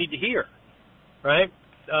things you need to hear, right?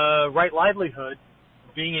 Right livelihood,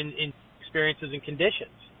 being in experiences and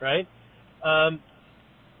conditions, right?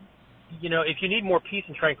 You know, if you need more peace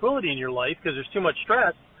and tranquility in your life because there's too much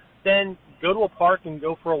stress, then go to a park and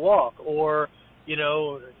go for a walk, or, you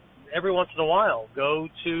know, every once in a while go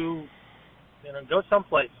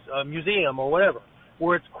someplace, a museum or whatever,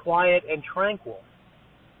 where it's quiet and tranquil,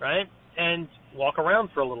 right? And walk around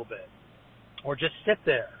for a little bit, or just sit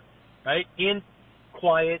there, right, in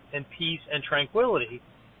quiet and peace and tranquility.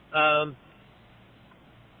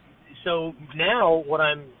 So now what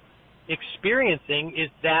I'm experiencing is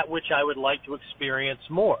that which I would like to experience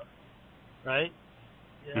more, right?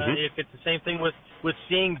 If it's the same thing with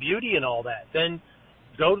seeing beauty and all that, then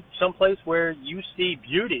go to someplace where you see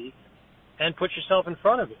beauty and put yourself in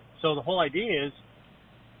front of it. So the whole idea is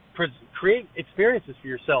create experiences for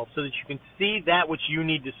yourself so that you can see that which you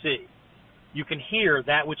need to see. You can hear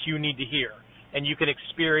that which you need to hear, and you can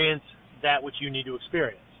experience that which you need to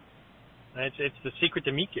experience. And it's the secret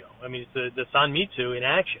to Mikyo. I mean, it's the Sanmitsu in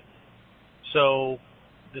action. So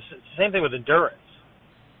it's the same thing with endurance.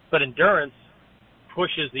 But endurance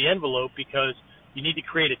pushes the envelope because you need to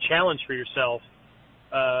create a challenge for yourself,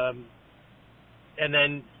 and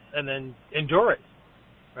then endure it,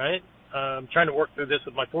 right? I'm trying to work through this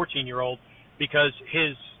with my 14-year-old because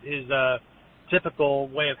his typical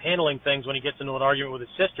way of handling things when he gets into an argument with his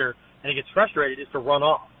sister and he gets frustrated is to run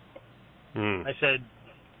off. I said,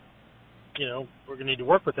 you know, we're going to need to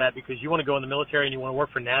work with that because you want to go in the military and you want to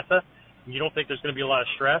work for NASA and you don't think there's going to be a lot of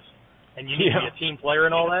stress and you need to be a team player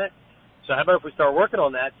and all that. So how about if we start working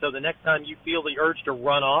on that so the next time you feel the urge to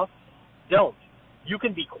run off, don't. You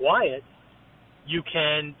can be quiet. You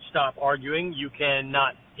can stop arguing. You can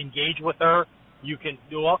not engage with her. You can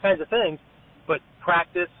do all kinds of things, but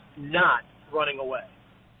practice not running away.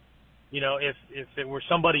 You know, if it were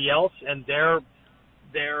somebody else and their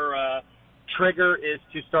trigger is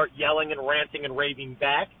to start yelling and ranting and raving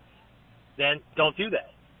back, then don't do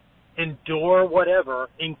that. Endure whatever,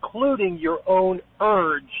 including your own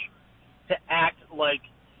urge to act like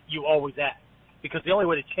you always act. Because the only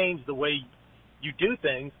way to change the way you do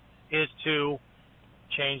things is to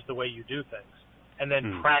change the way you do things and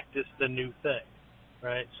then practice the new thing,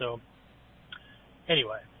 right? So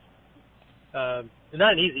anyway,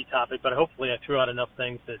 not an easy topic, but hopefully I threw out enough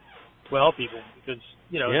things that will help people because,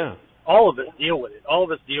 you know, all of us deal with it. All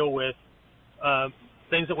of us deal with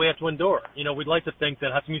things that we have to endure. You know, we'd like to think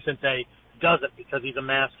that Hatsumi Sensei does it because he's a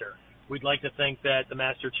master. We'd like to think that the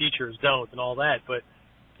master teachers don't and all that, but,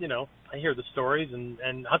 you know, I hear the stories, and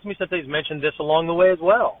Hatsumi Sensei's mentioned this along the way as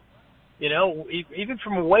well. You know, even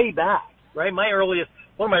from way back, right?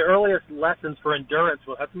 One of my earliest lessons for endurance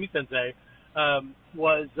with Hatsumi Sensei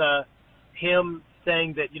was him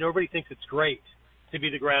saying that, you know, everybody thinks it's great to be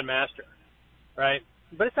the Grand Master, right?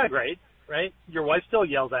 But it's not great, right? Your wife still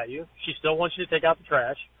yells at you. She still wants you to take out the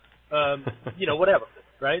trash, you know, whatever,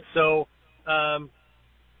 right? So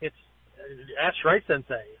ask Shrite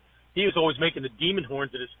Sensei. He was always making the demon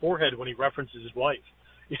horns at his forehead when he references his wife.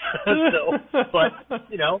 But,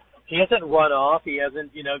 you know, he hasn't run off. He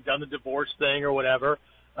hasn't, you know, done the divorce thing or whatever.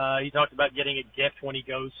 He talked about getting a gift when he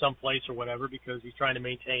goes someplace or whatever because he's trying to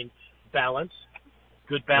maintain balance.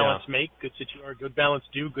 Good balance make, good balance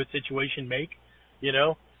do, good situation make, you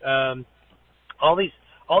know. All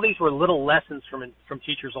these were little lessons from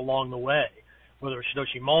teachers along the way, whether it was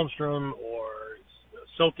Shidoshi Malmström or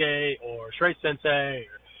Soke or Shrite Sensei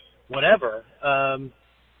or whatever.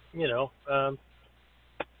 You know,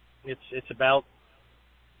 it's about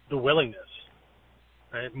the willingness,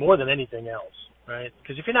 right? More than anything else, right?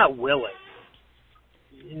 Because if you're not willing,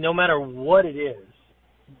 no matter what it is,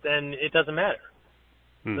 then it doesn't matter.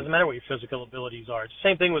 It doesn't matter what your physical abilities are. It's the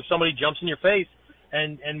same thing when somebody jumps in your face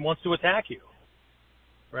and wants to attack you,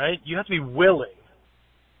 right? You have to be willing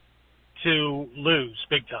to lose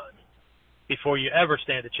big time before you ever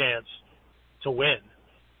stand a chance to win,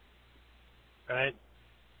 right?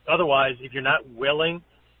 Otherwise, if you're not willing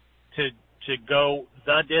to go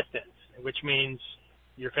the distance, which means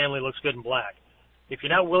your family looks good in black, if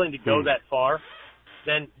you're not willing to go that far,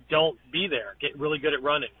 then don't be there. Get really good at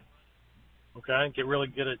running, okay? Get really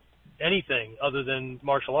good at anything other than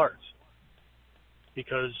martial arts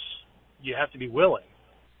because you have to be willing,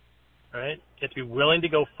 right? You have to be willing to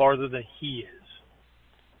go farther than he is.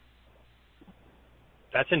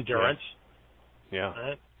 That's endurance. Yeah.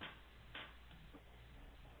 Right?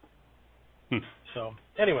 Hmm. So,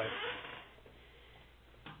 anyway.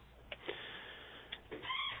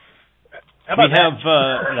 How about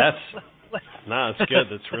that's good.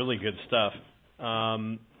 That's really good stuff.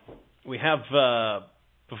 We have,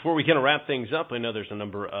 before we kind of wrap things up, I know there's a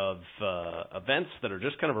number of events that are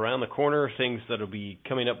just kind of around the corner, things that will be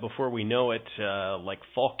coming up before we know it, like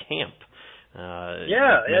fall camp.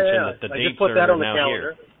 Yeah. That the I dates just put that are on the now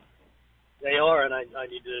calendar. here. They are, and I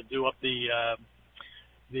need to do up the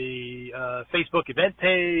Facebook event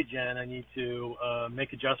page, and I need to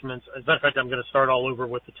make adjustments. As a matter of fact, I'm going to start all over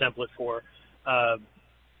with the template for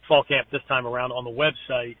fall camp this time around on the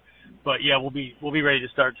website. But yeah, we'll be ready to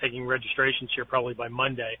start taking registrations here probably by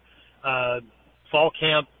Monday. Fall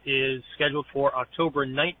camp is scheduled for October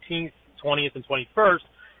 19th, 20th, and 21st.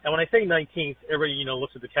 And when I say 19th, everybody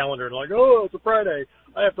looks at the calendar and like, oh, it's a Friday,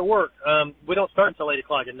 I have to work. We don't start until 8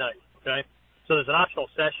 o'clock at night. Okay, so there's an optional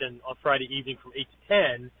session on Friday evening from 8 to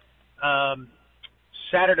 10.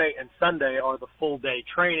 Saturday and Sunday are the full day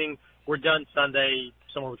training. We're done Sunday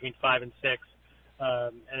somewhere between 5 and 6.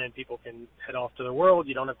 And then people can head off to their world.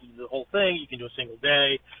 You don't have to do the whole thing. You can do a single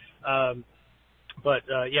day.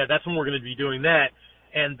 Yeah, that's when we're going to be doing that.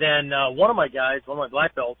 And then one of my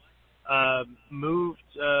black belts, moved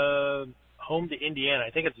home to Indiana.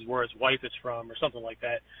 I think it's where his wife is from or something like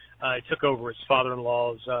that. He took over his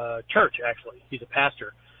father-in-law's church, actually. He's a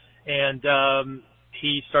pastor. And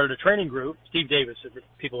he started a training group. Steve Davis, if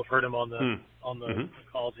people have heard him on the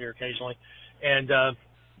calls here occasionally. And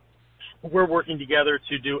we're working together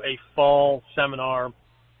to do a fall seminar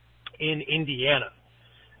in Indiana,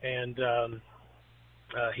 and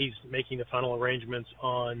he's making the final arrangements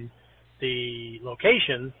on the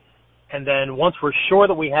location. And then once we're sure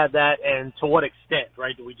that we have that, and to what extent,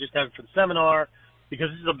 right? Do we just have it for the seminar? Because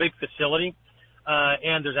this is a big facility,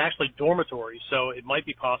 and there's actually dormitories, so it might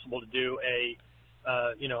be possible to do a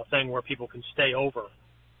thing where people can stay over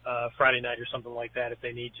Friday night or something like that if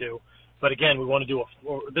they need to. But again, we want to do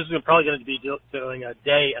this is probably going to be doing a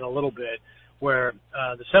day and a little bit where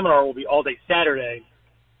the seminar will be all day Saturday,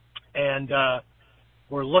 and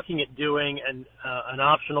we're looking at doing an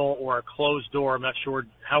optional or a closed door. I'm not sure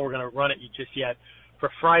how we're going to run it just yet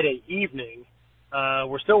for Friday evening.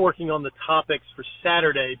 We're still working on the topics for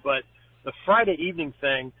Saturday, but the Friday evening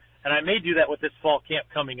thing, and I may do that with this fall camp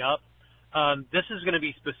coming up. This is going to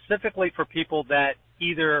be specifically for people that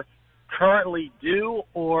either currently do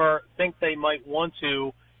or think they might want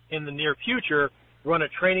to in the near future run a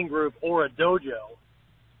training group or a dojo.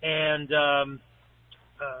 And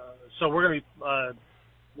so we're going to be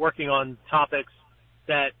working on topics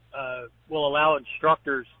that will allow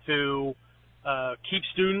instructors to keep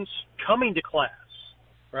students coming to class,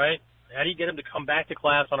 right? How do you get them to come back to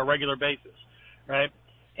class on a regular basis, right?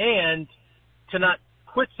 And to not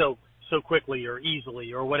quit so quickly or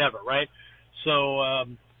easily or whatever, right? So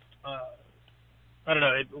I don't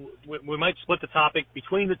know. We might split the topic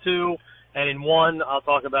between the two, and in one I'll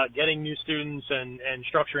talk about getting new students and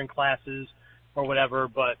structuring classes or whatever.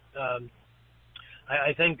 But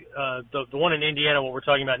I think the one in Indiana, what we're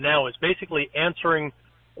talking about now, is basically answering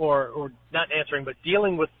or not answering, but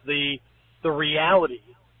dealing with the reality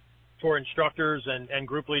for instructors and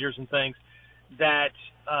group leaders and things that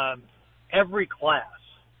every class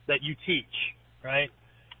that you teach, right,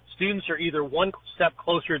 students are either one step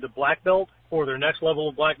closer to black belt or their next level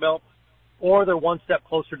of black belt, or they're one step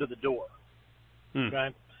closer to the door. Okay?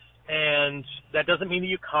 And that doesn't mean that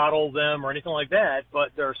you coddle them or anything like that, but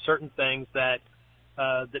there are certain things that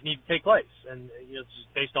need to take place. And it's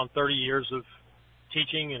based on 30 years of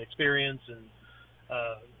teaching and experience and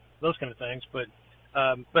those kind of things. But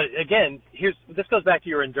again, this goes back to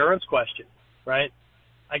your endurance question, right?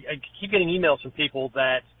 I keep getting emails from people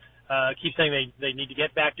that keep saying they need to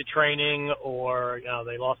get back to training, or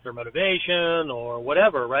they lost their motivation or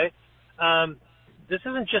whatever, right? This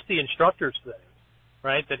isn't just the instructor's thing,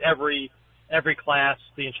 right? That every class,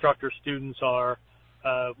 the instructor students are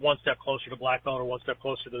one step closer to black belt or one step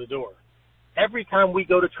closer to the door. Every time we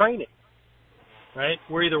go to training, right,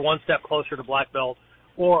 we're either one step closer to black belt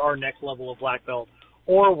or our next level of black belt,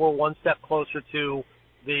 or we're one step closer to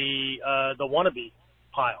the wannabe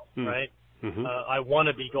pile, right? Mm-hmm. I want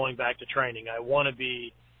to be going back to training. I want to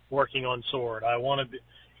be working on sword. I want to be.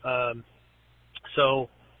 So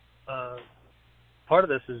part of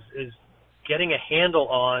this is getting a handle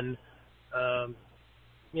on,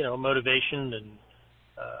 motivation and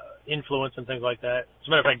influence and things like that. As a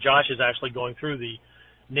matter of fact, Josh is actually going through the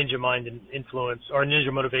Ninja Mind and Influence, or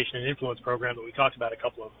Ninja Motivation and Influence program that we talked about a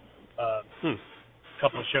couple of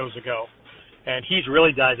shows ago, and he's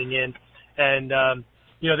really diving in. And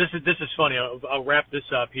This is funny. I'll wrap this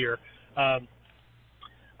up here.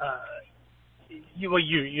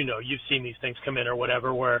 You've seen these things come in or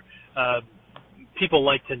whatever, where people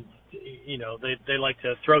like to, they like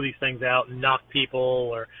to throw these things out and knock people,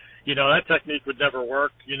 or that technique would never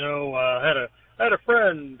work. I had a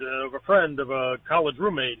friend of a college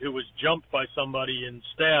roommate who was jumped by somebody and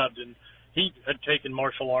stabbed, and he had taken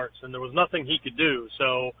martial arts, and there was nothing he could do.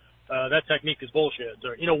 So that technique is bullshit,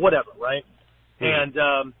 or whatever, right? And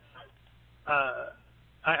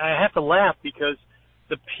I have to laugh because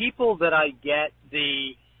the people that I get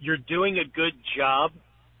you're doing a good job,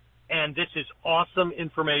 and this is awesome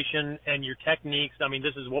information, and your techniques, I mean,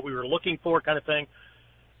 this is what we were looking for kind of thing.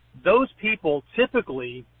 Those people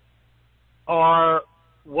typically are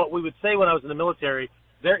what we would say when I was in the military,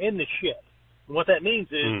 they're in the shit. And what that means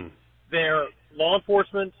is they're law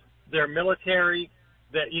enforcement, they're military,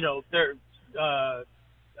 they're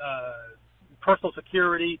personal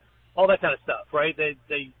security, all that kind of stuff, right?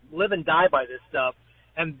 They live and die by this stuff.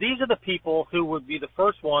 And these are the people who would be the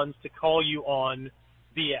first ones to call you on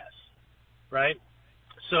BS, right?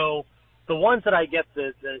 So the ones that I get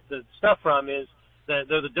the stuff from is they're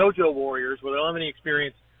the dojo warriors where they don't have any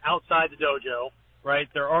experience outside the dojo, right?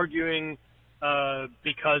 They're arguing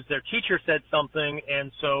because their teacher said something,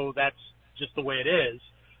 and so that's just the way it is,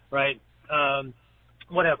 right?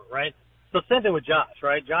 Whatever, right? So same thing with Josh,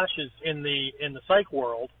 right? Josh is in the psych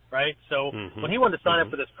world, right? So when he wanted to sign up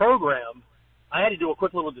for this program, I had to do a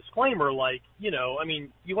quick little disclaimer, like, you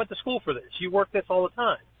went to school for this, you work this all the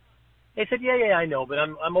time. They said, yeah, I know, but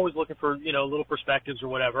I'm always looking for little perspectives or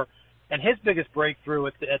whatever. And his biggest breakthrough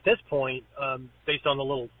at this point, based on the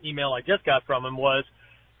little email I just got from him, was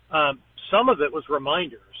some of it was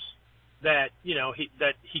reminders that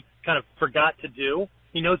he kind of forgot to do.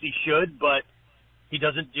 He knows he should, but he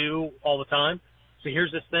doesn't do all the time. So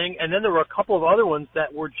here's this thing, and then there were a couple of other ones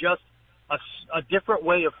that were just a different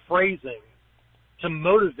way of phrasing to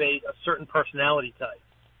motivate a certain personality type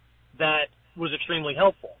that was extremely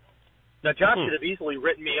helpful. Now, Josh could have easily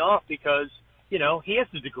written me off because, he has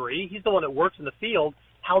the degree. He's the one that works in the field.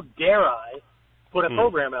 How dare I put a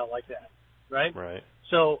program out like that, right? Right.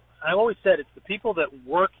 So I've always said it's the people that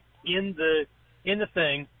work in the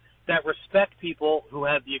thing that respect people who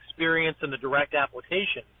have the experience and the direct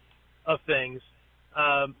application of things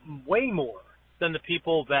way more than the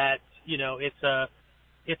people that,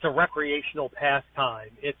 it's a recreational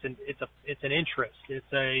pastime. It's an interest.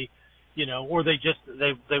 It's a, or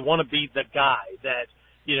they want to be the guy that,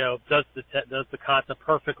 does the kata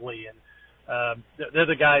perfectly. And they're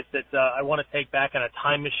the guys that I want to take back on a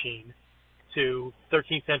time machine to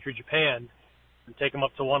 13th century Japan and take them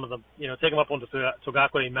up to one of them, take them up onto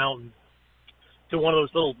Togakure Mountain to one of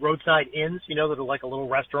those little roadside inns, that are like a little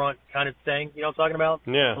restaurant kind of thing. You know what I'm talking about?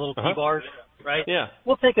 Yeah. The little tea bars. Right? Yeah.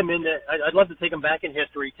 We'll take them into, I'd love to take them back in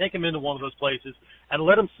history, take them into one of those places, and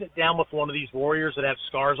let them sit down with one of these warriors that have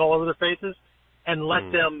scars all over their faces, and let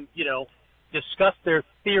them, discuss their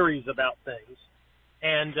theories about things.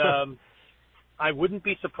 And I wouldn't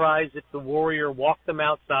be surprised if the warrior walked them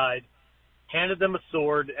outside, handed them a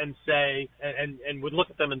sword, and say, and would look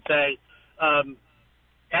at them and say,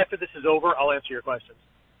 after this is over, I'll answer your questions.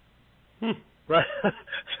 Right?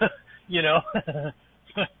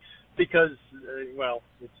 Because,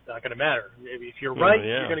 it's not going to matter. If you're right,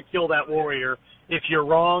 you're going to kill that warrior. If you're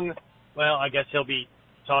wrong, well, I guess he'll be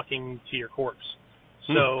talking to your corpse.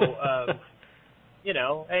 So,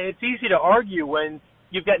 it's easy to argue when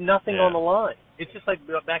you've got nothing on the line. It's just like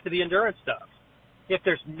back to the endurance stuff. If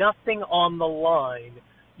there's nothing on the line,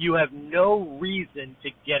 you have no reason to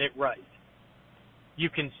get it right. You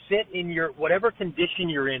can sit in whatever condition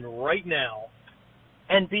you're in right now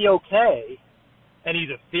and be okay, and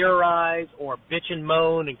either theorize or bitch and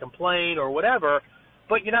moan and complain or whatever,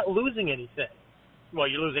 but you're not losing anything. Well,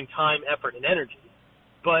 you're losing time, effort, and energy.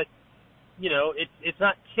 But, it's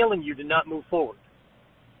not killing you to not move forward.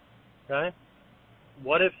 Okay?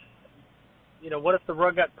 What if the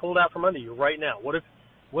rug got pulled out from under you right now? What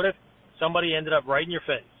if somebody ended up right in your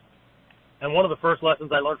face? And one of the first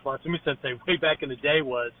lessons I learned from Matsumi Sensei way back in the day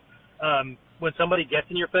was when somebody gets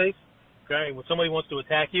in your face, okay, when somebody wants to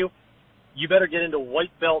attack you, you better get into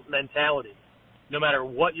white belt mentality, no matter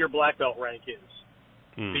what your black belt rank is.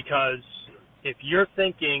 Because if you're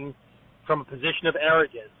thinking from a position of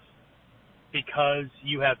arrogance, because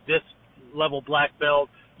you have this level black belt,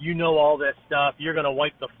 you know all this stuff, you're going to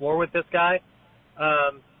wipe the floor with this guy,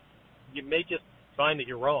 you may just find that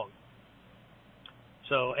you're wrong.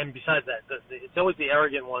 So, and besides that, it's always the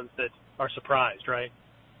arrogant ones that are surprised, right?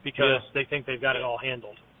 Because they think they've got it all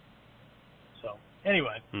handled. So,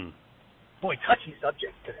 anyway. Boy, touchy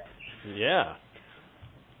subject today. Yeah.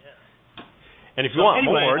 And if you want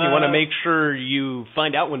more, and you want to make sure you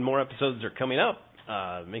find out when more episodes are coming up,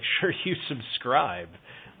 make sure you subscribe.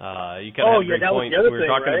 You kind of have a great point. We were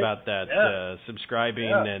talking about that, subscribing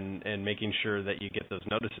and making sure that you get those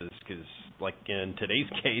notices, because like in today's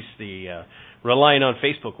case, the relying on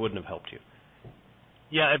Facebook wouldn't have helped you.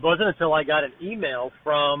 Yeah, it wasn't until I got an email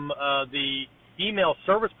from the email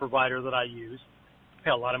service provider that I use. I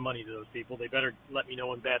pay a lot of money to those people. They better let me know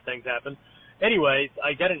when bad things happen. Anyways,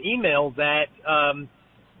 I got an email that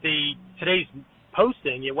today's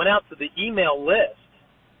posting, it went out to the email list,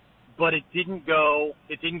 but it didn't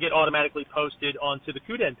get automatically posted onto the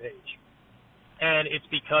KUDEN page. And it's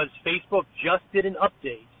because Facebook just did an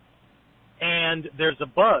update, and there's a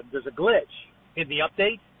bug, there's a glitch in the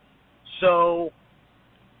update. So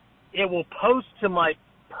it will post to my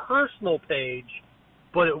personal page,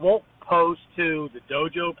 but it won't post to the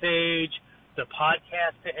dojo page, the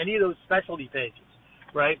podcast, any of those specialty pages,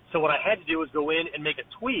 right? So what I had to do was go in and make a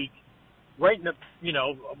tweak right in the,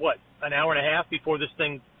 an hour and a half before this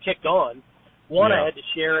thing kicked on. I had to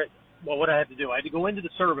share it. Well, what I had to do, I had to go into the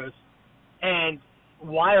service and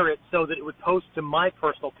wire it so that it would post to my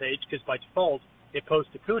personal page, because by default it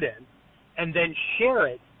posts to KUDEN, and then share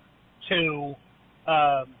it to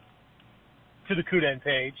the KUDEN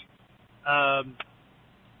page,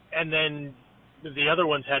 and then the other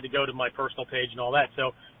ones had to go to my personal page and all that.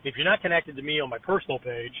 So if you're not connected to me on my personal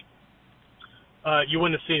page, you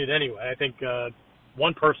wouldn't have seen it anyway. I think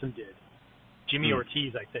one person did. Jimmy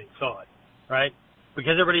Ortiz, I think, saw it, right?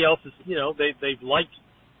 Because everybody else is, they've liked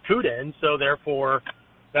KUDEN, so therefore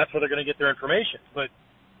that's where they're going to get their information. But,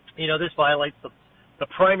 this violates the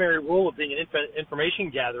primary rule of being an information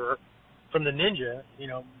gatherer from the ninja,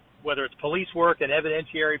 whether it's police work, an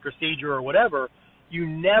evidentiary procedure, or whatever. You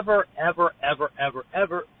never, ever, ever, ever,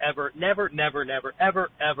 ever, ever, never, never, never, ever,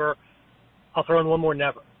 ever, I'll throw in one more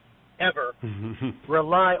never, ever,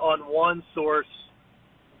 rely on one source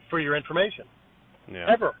for your information. Yeah.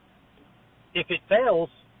 Ever. If it fails,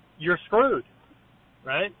 you're screwed,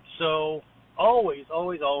 right? So always,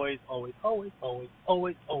 always, always, always, always, always,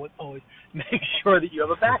 always, always, always make sure that you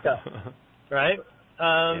have a backup, right?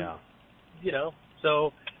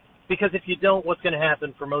 So because if you don't, what's going to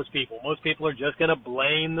happen for most people? Most people are just going to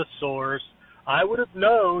blame the source. I would have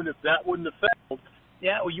known if that wouldn't have failed.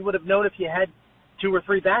 Yeah, well, you would have known if you had 2 or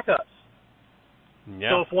 3 backups.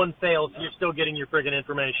 Yeah. So if one fails, you're still getting your friggin'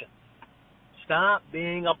 information. Stop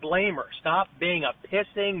being a blamer. Stop being a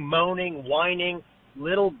pissing, moaning, whining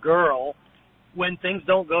little girl when things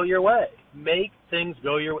don't go your way. Make things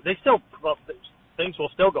go your way. Things will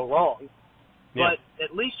still go wrong, but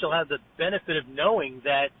at least you'll have the benefit of knowing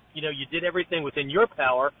that, you did everything within your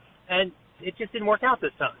power, and it just didn't work out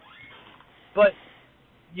this time. But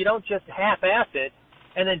you don't just half-ass it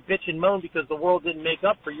and then bitch and moan because the world didn't make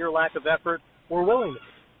up for your lack of effort or willingness.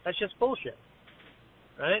 That's just bullshit,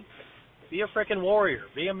 right? Be a frickin' warrior.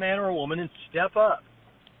 Be a man or a woman and step up.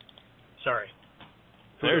 Sorry.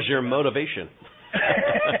 There's your motivation.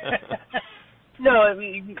 No, I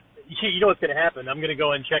mean, you know what's going to happen. I'm going to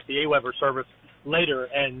go and check the AWeber service later,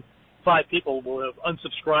 and 5 people will have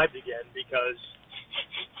unsubscribed again because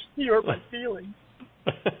you hurt my feelings.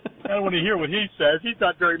 I don't want to hear what he says. He's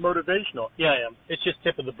not very motivational. Yeah, I am. It's just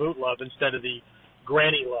tip of the boot love instead of the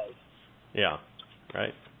granny love. Yeah,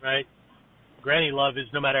 right. Right? Granny love is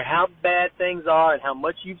no matter how bad things are and how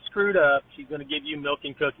much you've screwed up, she's going to give you milk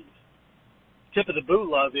and cookies. Tip of the boot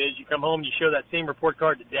love is you come home, you show that same report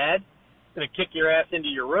card to Dad, going to kick your ass into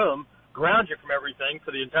your room, ground you from everything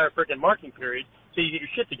for the entire frickin' marking period so you get your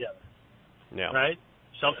shit together. Yeah. Right?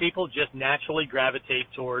 Some people just naturally gravitate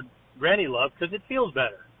toward granny love because it feels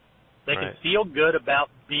better. They can feel good about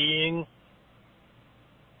being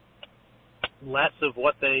less of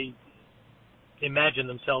what they imagine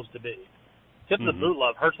themselves to be. Tip of the boot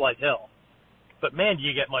love hurts like hell. But, man, do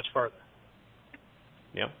you get much further.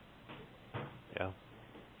 Yeah. Yeah.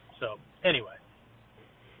 So, anyway.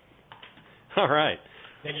 All right.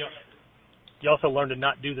 And you also learn to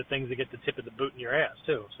not do the things that get the tip of the boot in your ass,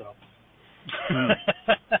 too. So.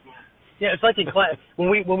 Yeah, it's like in class. When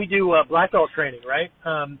we do black belt training, right?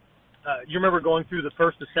 You remember going through the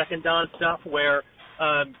first to second dan stuff where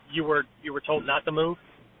you were told not to move,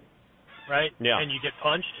 right? Yeah. And you get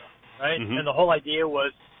punched, right? Mm-hmm. And the whole idea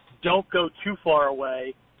was don't go too far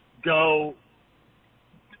away. Go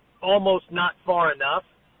almost not far enough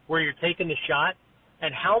where you're taking the shot.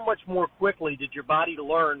 And how much more quickly did your body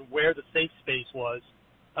learn where the safe space was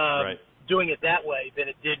doing it that way than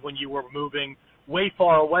it did when you were moving way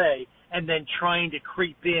far away and then trying to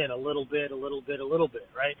creep in a little bit,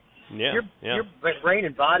 right? Yeah. Your brain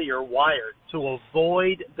and body are wired to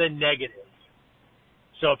avoid the negative.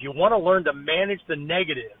 So if you want to learn to manage the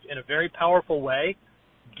negative in a very powerful way,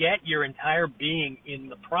 get your entire being in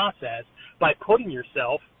the process by putting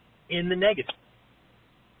yourself in the negative.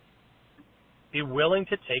 Be willing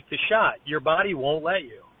to take the shot. Your body won't let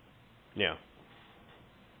you. Yeah.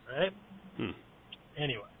 Right?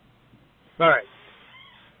 Anyway. All right.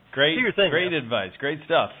 Great, Do your thing, great man. advice. Great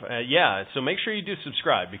stuff. Yeah, so make sure you do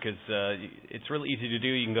subscribe because it's really easy to do.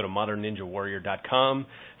 You can go to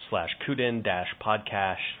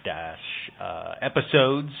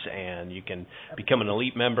modernninjawarrior.com/KUDEN-podcast-episodes, and you can become an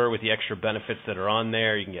elite member with the extra benefits that are on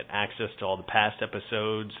there. You can get access to all the past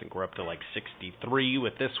episodes. I think we're up to like 63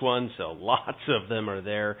 with this one, so lots of them are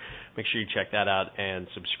there. Make sure you check that out and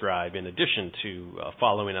subscribe, in addition to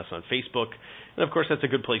following us on Facebook. And, of course, that's a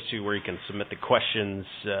good place, too, where you can submit the questions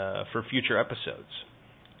for future episodes.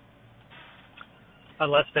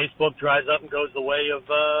 Unless Facebook dries up and goes the way of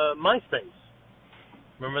MySpace.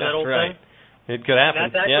 Remember that old right. thing? It could happen.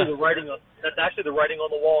 That's actually the writing. That's actually the writing on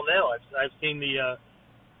the wall now. I've seen the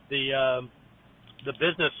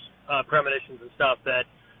business premonitions and stuff that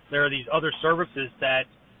there are these other services that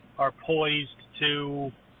are poised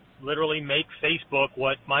to literally make Facebook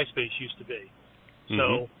what MySpace used to be.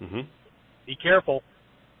 So be careful,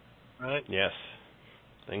 right? Yes.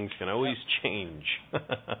 Things can always change.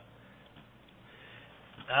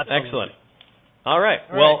 Excellent. All right.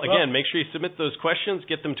 Well, again, make sure you submit those questions.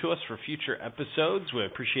 Get them to us for future episodes. We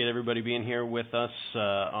appreciate everybody being here with us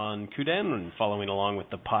on KUDEN and following along with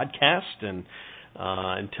the podcast. And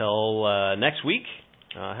until next week,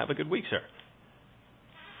 have a good week, sir.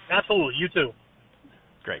 Absolutely. You too.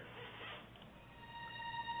 Great.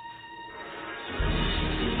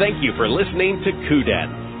 Thank you for listening to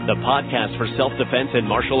KUDEN, the podcast for self-defense and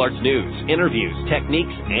martial arts news, interviews, techniques,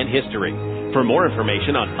 and history. For more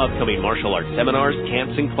information on upcoming martial arts seminars,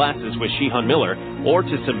 camps, and classes with Shihan Miller, or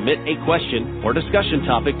to submit a question or discussion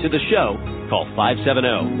topic to the show, call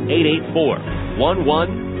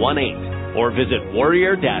 570-884-1118 or visit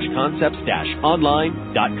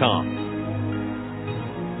warrior-concepts-online.com.